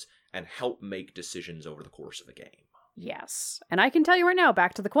odds and help make decisions over the course of a game. Yes. And I can tell you right now,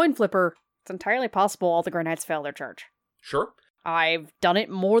 back to the coin flipper, it's entirely possible all the Grey Knights fail their charge. Sure. I've done it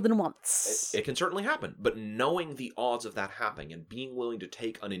more than once. It can certainly happen, but knowing the odds of that happening and being willing to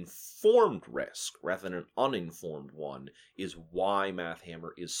take an informed risk rather than an uninformed one is why Math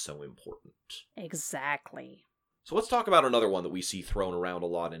Hammer is so important. Exactly. So let's talk about another one that we see thrown around a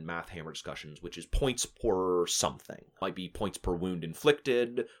lot in Math Hammer discussions, which is points per something. Might be points per wound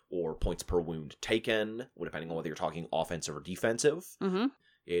inflicted, or points per wound taken, depending on whether you're talking offensive or defensive. Mm-hmm.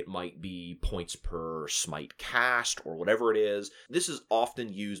 It might be points per smite cast, or whatever it is. This is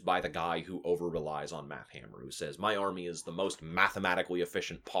often used by the guy who over-relies on Math Hammer, who says, my army is the most mathematically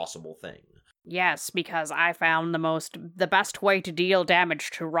efficient possible thing. Yes, because I found the best way to deal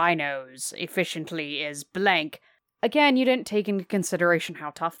damage to rhinos efficiently is blank. Again, you didn't take into consideration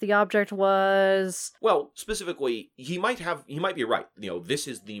how tough the object was. Well, specifically, he might be right. This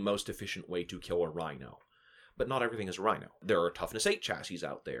is the most efficient way to kill a rhino. But not everything is a rhino. There are toughness 8 chassis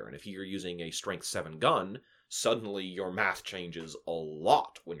out there, and if you're using a strength 7 gun, suddenly your math changes a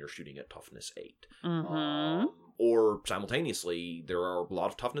lot when you're shooting at toughness 8. Mm-hmm. Or simultaneously, there are a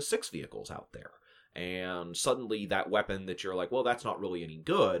lot of toughness 6 vehicles out there. And suddenly that weapon that you're like, well, that's not really any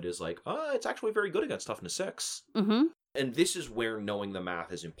good, is like, it's actually very good against toughness 6. Mm-hmm. And this is where knowing the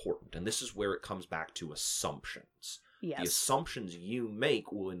math is important, and this is where it comes back to assumptions. Yes. The assumptions you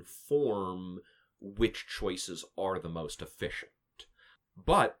make will inform which choices are the most efficient.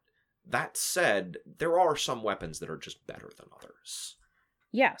 But, that said, there are some weapons that are just better than others.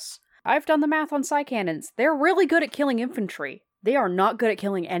 Yes. I've done the math on Psy Cannons. They're really good at killing infantry. They are not good at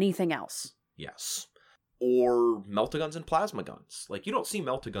killing anything else. Yes. Or meltaguns and plasma guns. You don't see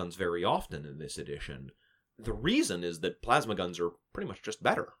meltaguns very often in this edition. The reason is that plasma guns are pretty much just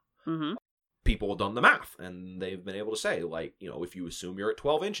better. Mm-hmm. People have done the math, and they've been able to say, if you assume you're at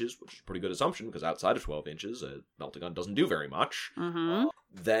 12 inches, which is a pretty good assumption, because outside of 12 inches, a meltagun doesn't do very much,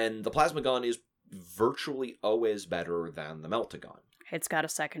 then the plasma gun is virtually always better than the meltagun. It's got a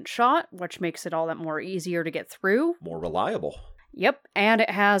second shot, which makes it all that more easier to get through. More reliable. Yep, and it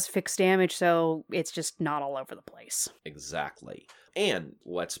has fixed damage, so it's just not all over the place. Exactly. And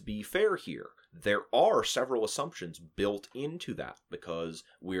let's be fair here. There are several assumptions built into that, because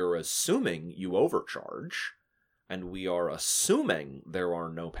we're assuming you overcharge, and we are assuming there are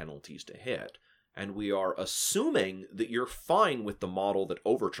no penalties to hit, and we are assuming that you're fine with the model that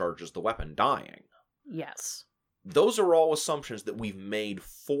overcharges the weapon dying. Yes. Those are all assumptions that we've made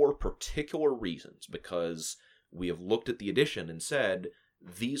for particular reasons, because we have looked at the edition and said,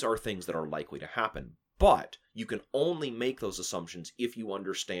 these are things that are likely to happen. But you can only make those assumptions if you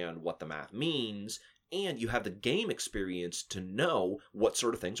understand what the math means, and you have the game experience to know what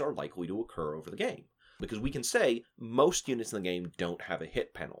sort of things are likely to occur over the game. Because we can say most units in the game don't have a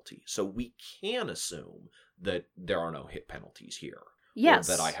hit penalty, so we can assume that there are no hit penalties here. Yes.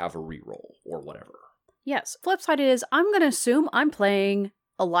 Or that I have a reroll, or whatever. Yes. Flip side is, I'm going to assume I'm playing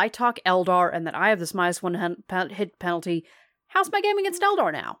a Lighthawk Eldar and that I have this -1 hit penalty. How's my game against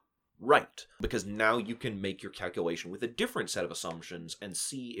Eldar now? Right, because now you can make your calculation with a different set of assumptions and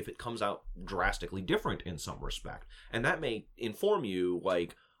see if it comes out drastically different in some respect. And that may inform you,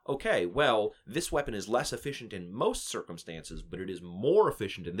 okay, well, this weapon is less efficient in most circumstances, but it is more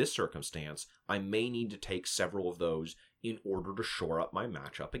efficient in this circumstance. I may need to take several of those in order to shore up my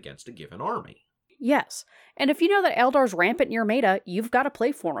matchup against a given army. Yes. And if you know that Eldar's rampant in your meta, you've got to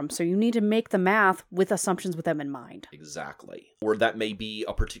play for him, so you need to make the math with assumptions with them in mind. Exactly. Or that may be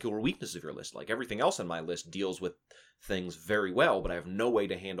a particular weakness of your list. Like everything else on my list deals with things very well, but I have no way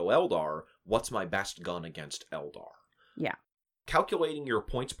to handle Eldar. What's my best gun against Eldar? Yeah. Calculating your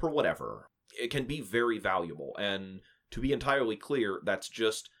points per whatever, it can be very valuable. And to be entirely clear, that's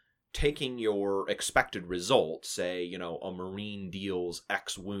just taking your expected result, say, a Marine deals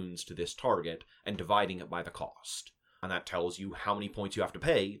X wounds to this target, and dividing it by the cost. And that tells you how many points you have to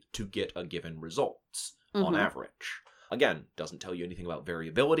pay to get a given result, on average. Again, doesn't tell you anything about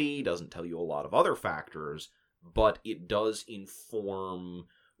variability, doesn't tell you a lot of other factors, but it does inform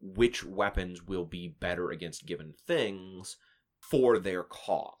which weapons will be better against given things for their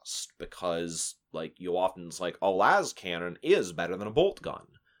cost. Because, you'll often, a las cannon is better than a bolt gun,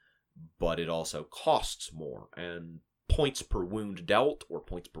 but it also costs more, and points per wound dealt or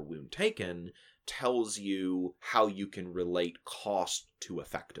points per wound taken tells you how you can relate cost to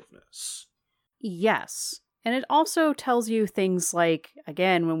effectiveness. Yes. And it also tells you things like,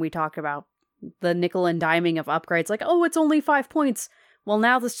 again, when we talk about the nickel and diming of upgrades, it's only 5 points. Well,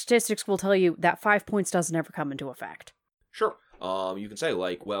 now the statistics will tell you that 5 points doesn't ever come into effect. Sure. You can say,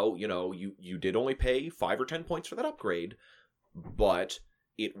 you did only pay 5 or 10 points for that upgrade, but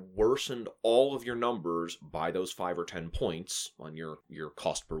it worsened all of your numbers by those 5 or 10 points on your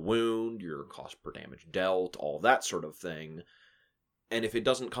cost per wound, your cost per damage dealt, all that sort of thing. And if it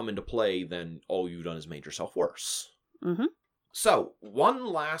doesn't come into play, then all you've done is made yourself worse. Mm-hmm. So, one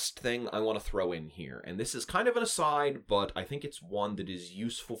last thing I want to throw in here, and this is kind of an aside, but I think it's one that is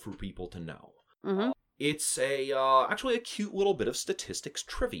useful for people to know. Mm-hmm. It's actually a cute little bit of statistics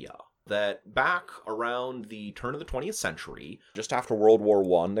trivia. That back around the turn of the 20th century, just after World War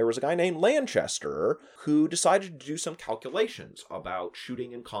I, there was a guy named Lanchester who decided to do some calculations about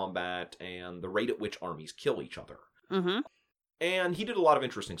shooting in combat and the rate at which armies kill each other. Mm-hmm. And he did a lot of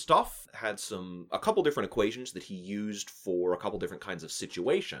interesting stuff, had a couple different equations that he used for a couple different kinds of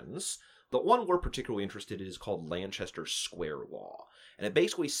situations. The one we're particularly interested in is called Lanchester's Square Law. And it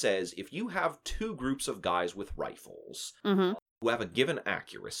basically says if you have 2 groups of guys with rifles, who have a given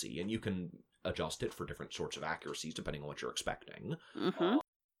accuracy, and you can adjust it for different sorts of accuracies depending on what you're expecting,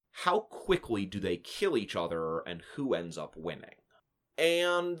 how quickly do they kill each other and who ends up winning?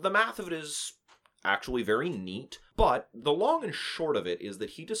 And the math of it is actually very neat, but the long and short of it is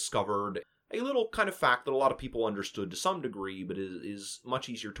that he discovered a little kind of fact that a lot of people understood to some degree, but is much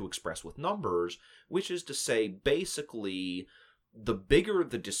easier to express with numbers, which is to say, basically, the bigger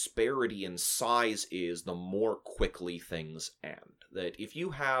the disparity in size is, the more quickly things end. That if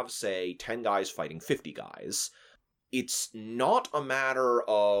you have, say, 10 guys fighting 50 guys, it's not a matter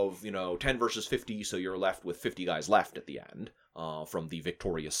of, 10 versus 50, so you're left with 50 guys left at the end, from the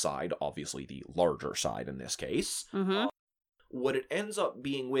victorious side, obviously the larger side in this case. What it ends up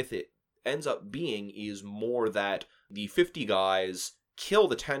being is more that the 50 guys kill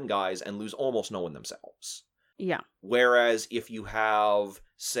the 10 guys and lose almost no one themselves. Yeah. Whereas if you have,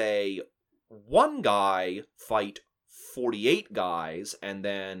 say, one guy fight 48 guys and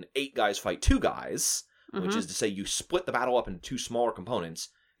then 8 guys fight 2 guys, which is to say you split the battle up into 2 smaller components,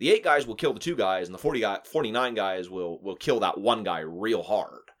 the 8 guys will kill the 2 guys and the 49 guys will kill that one guy real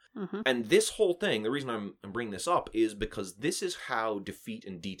hard. And this whole thing, the reason I'm bringing this up is because this is how defeat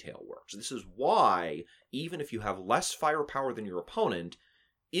in detail works. This is why, even if you have less firepower than your opponent,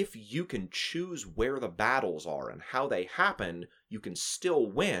 if you can choose where the battles are and how they happen, you can still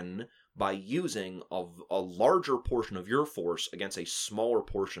win by using a larger portion of your force against a smaller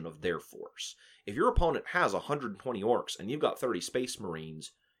portion of their force. If your opponent has 120 orcs and you've got 30 space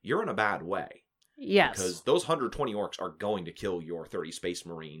marines, you're in a bad way. Yes. Because those 120 orcs are going to kill your 30 space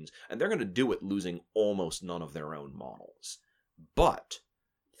marines, and they're going to do it losing almost none of their own models. But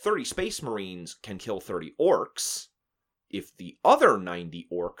 30 space marines can kill 30 orcs if the other 90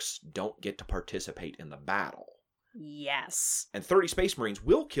 orcs don't get to participate in the battle. Yes. And 30 space marines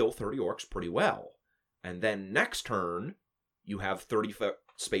will kill 30 orcs pretty well. And then next turn, you have 30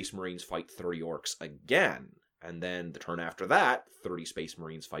 space marines fight 30 orcs again. And then the turn after that, 30 space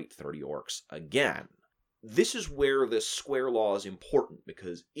marines fight 30 orcs again. This is where this square law is important,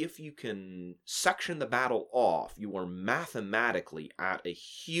 because if you can section the battle off, you are mathematically at a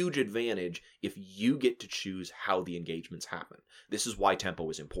huge advantage if you get to choose how the engagements happen. This is why tempo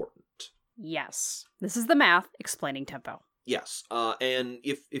is important. Yes. This is the math explaining tempo. Yes, and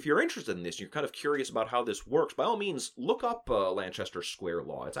if you're interested in this, you're kind of curious about how this works, by all means, look up Lanchester Square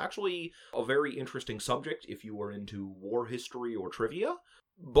Law. It's actually a very interesting subject if you are into war history or trivia,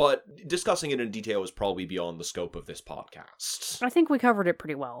 but discussing it in detail is probably beyond the scope of this podcast. I think we covered it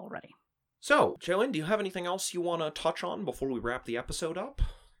pretty well already. So, Jalen, do you have anything else you want to touch on before we wrap the episode up?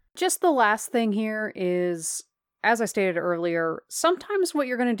 Just the last thing here is, as I stated earlier, sometimes what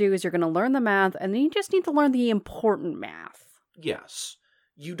you're going to do is you're going to learn the math, and then you just need to learn the important math. Yes.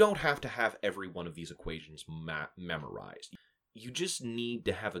 You don't have to have every one of these equations memorized. You just need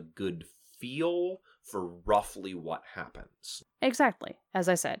to have a good feel for roughly what happens. Exactly. As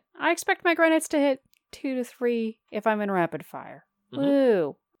I said, I expect my granites to hit 2 to 3 if I'm in rapid fire. Mhm.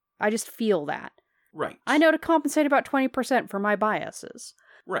 Woo! I just feel that. Right. I know to compensate about 20% for my biases.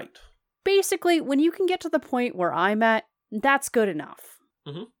 Right. Basically, when you can get to the point where I'm at, that's good enough.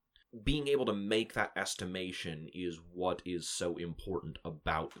 Being able to make that estimation is what is so important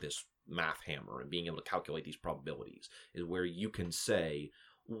about this math hammer, and being able to calculate these probabilities is where you can say,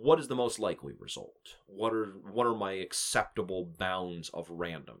 what is the most likely result? What are my acceptable bounds of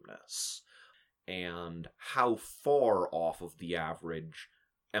randomness? And how far off of the average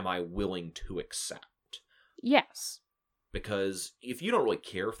am I willing to accept? Yes. Because if you don't really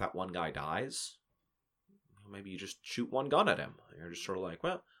care if that one guy dies, maybe you just shoot one gun at him. You're just sort of like,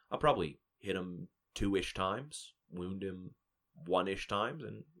 well, I'll probably hit him 2-ish times, wound him 1-ish times,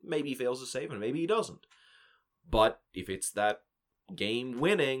 and maybe he fails to save, and maybe he doesn't. But if it's that game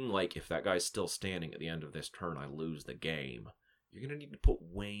winning, like if that guy's still standing at the end of this turn, I lose the game, you're going to need to put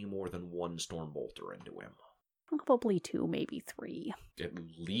way more than one Stormbolter into him. Probably 2, maybe 3. At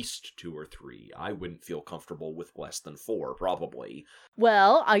least 2 or 3. I wouldn't feel comfortable with less than 4, probably.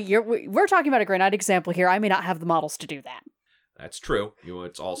 Well, we're talking about a granite example here. I may not have the models to do that. That's true.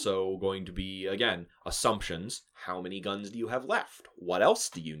 It's also going to be, again, assumptions. How many guns do you have left? What else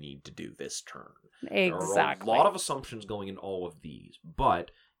do you need to do this turn? Exactly. There are a lot of assumptions going in all of these.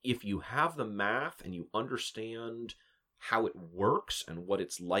 But if you have the math and you understand how it works and what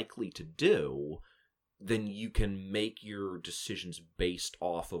it's likely to do, then you can make your decisions based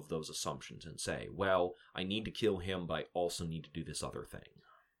off of those assumptions and say, well, I need to kill him, but I also need to do this other thing.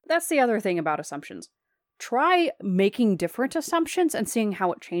 That's the other thing about assumptions. Try making different assumptions and seeing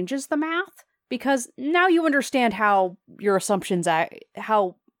how it changes the math, because now you understand how your assumptions,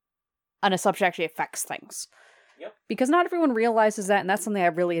 how an assumption actually affects things. Yep. Because not everyone realizes that, and that's something I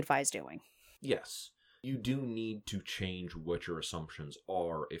really advise doing. Yes. You do need to change what your assumptions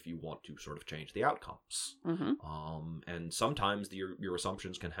are if you want to sort of change the outcomes. Mm-hmm. And sometimes your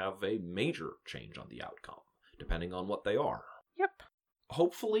assumptions can have a major change on the outcome, depending on what they are. Yep.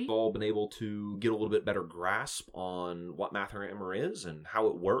 Hopefully, you've all been able to get a little bit better grasp on what Math Hammer is and how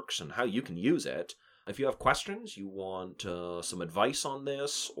it works and how you can use it. If you have questions, you want some advice on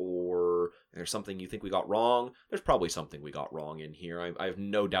this, or there's something you think we got wrong, there's probably something we got wrong in here. I have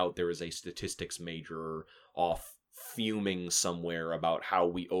no doubt there is a statistics major off fuming somewhere about how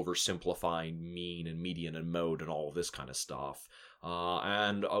we oversimplify mean and median and mode and all of this kind of stuff.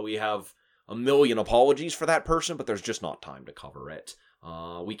 And we have a million apologies for that person, but there's just not time to cover it.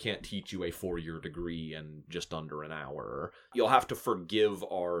 We can't teach you a 4-year degree in just under an hour. You'll have to forgive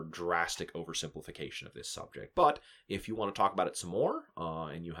our drastic oversimplification of this subject. But if you want to talk about it some more,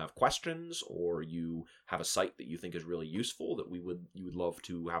 and you have questions, or you have a site that you think is really useful that you would love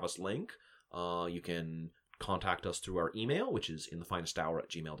to have us link, you can contact us through our email, which is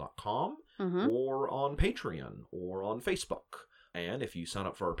inthefinesthour@gmail.com, or on Patreon, or on Facebook. And if you sign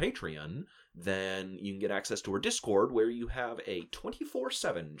up for our Patreon, then you can get access to our Discord, where you have a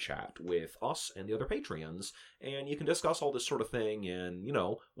 24/7 chat with us and the other Patreons, and you can discuss all this sort of thing and,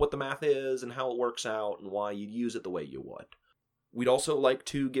 what the math is and how it works out and why you'd use it the way you would. We'd also like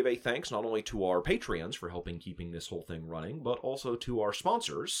to give a thanks not only to our Patreons for helping keeping this whole thing running, but also to our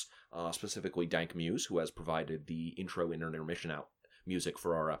sponsors, specifically Dank Muse, who has provided the intro and intermission out music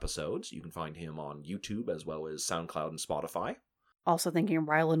for our episodes. You can find him on YouTube as well as SoundCloud and Spotify. Also thanking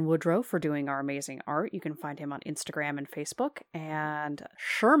Rylan Woodrow for doing our amazing art. You can find him on Instagram and Facebook. And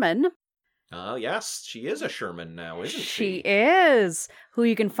Sherman. Yes, she is a Sherman now, isn't she? She is. Who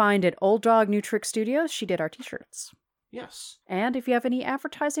you can find at Old Dog New Trick Studios. She did our t-shirts. Yes. And if you have any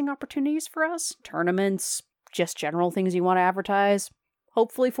advertising opportunities for us, tournaments, just general things you want to advertise,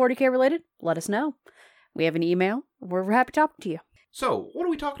 hopefully 40K related, let us know. We have an email. We're happy to talk to you. So, what are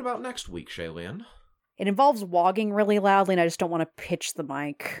we talking about next week, Shaylin? It involves wogging really loudly, and I just don't want to pitch the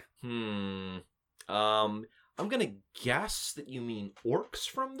mic. I'm gonna guess that you mean orcs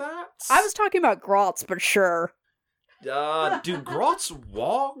from that? I was talking about grots, but sure. Do grots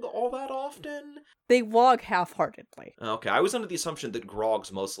wog all that often? They wog half-heartedly. Okay, I was under the assumption that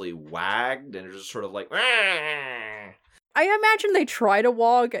grogs mostly wagged, and it's just sort of like... I imagine they try to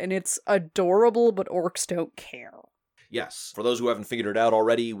wog, and it's adorable, but orcs don't care. Yes, for those who haven't figured it out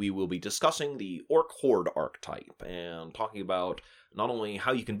already, we will be discussing the Orc Horde archetype, and talking about not only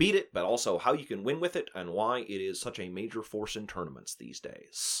how you can beat it, but also how you can win with it, and why it is such a major force in tournaments these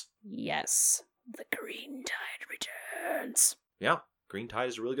days. Yes. The Green Tide returns. Yeah, Green Tide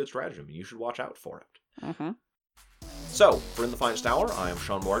is a really good stratagem, and you should watch out for it. Mm-hmm. So, for In the Finest Hour, I am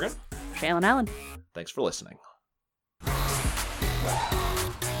Sean Morgan. Shaylin Allen. Thanks for listening.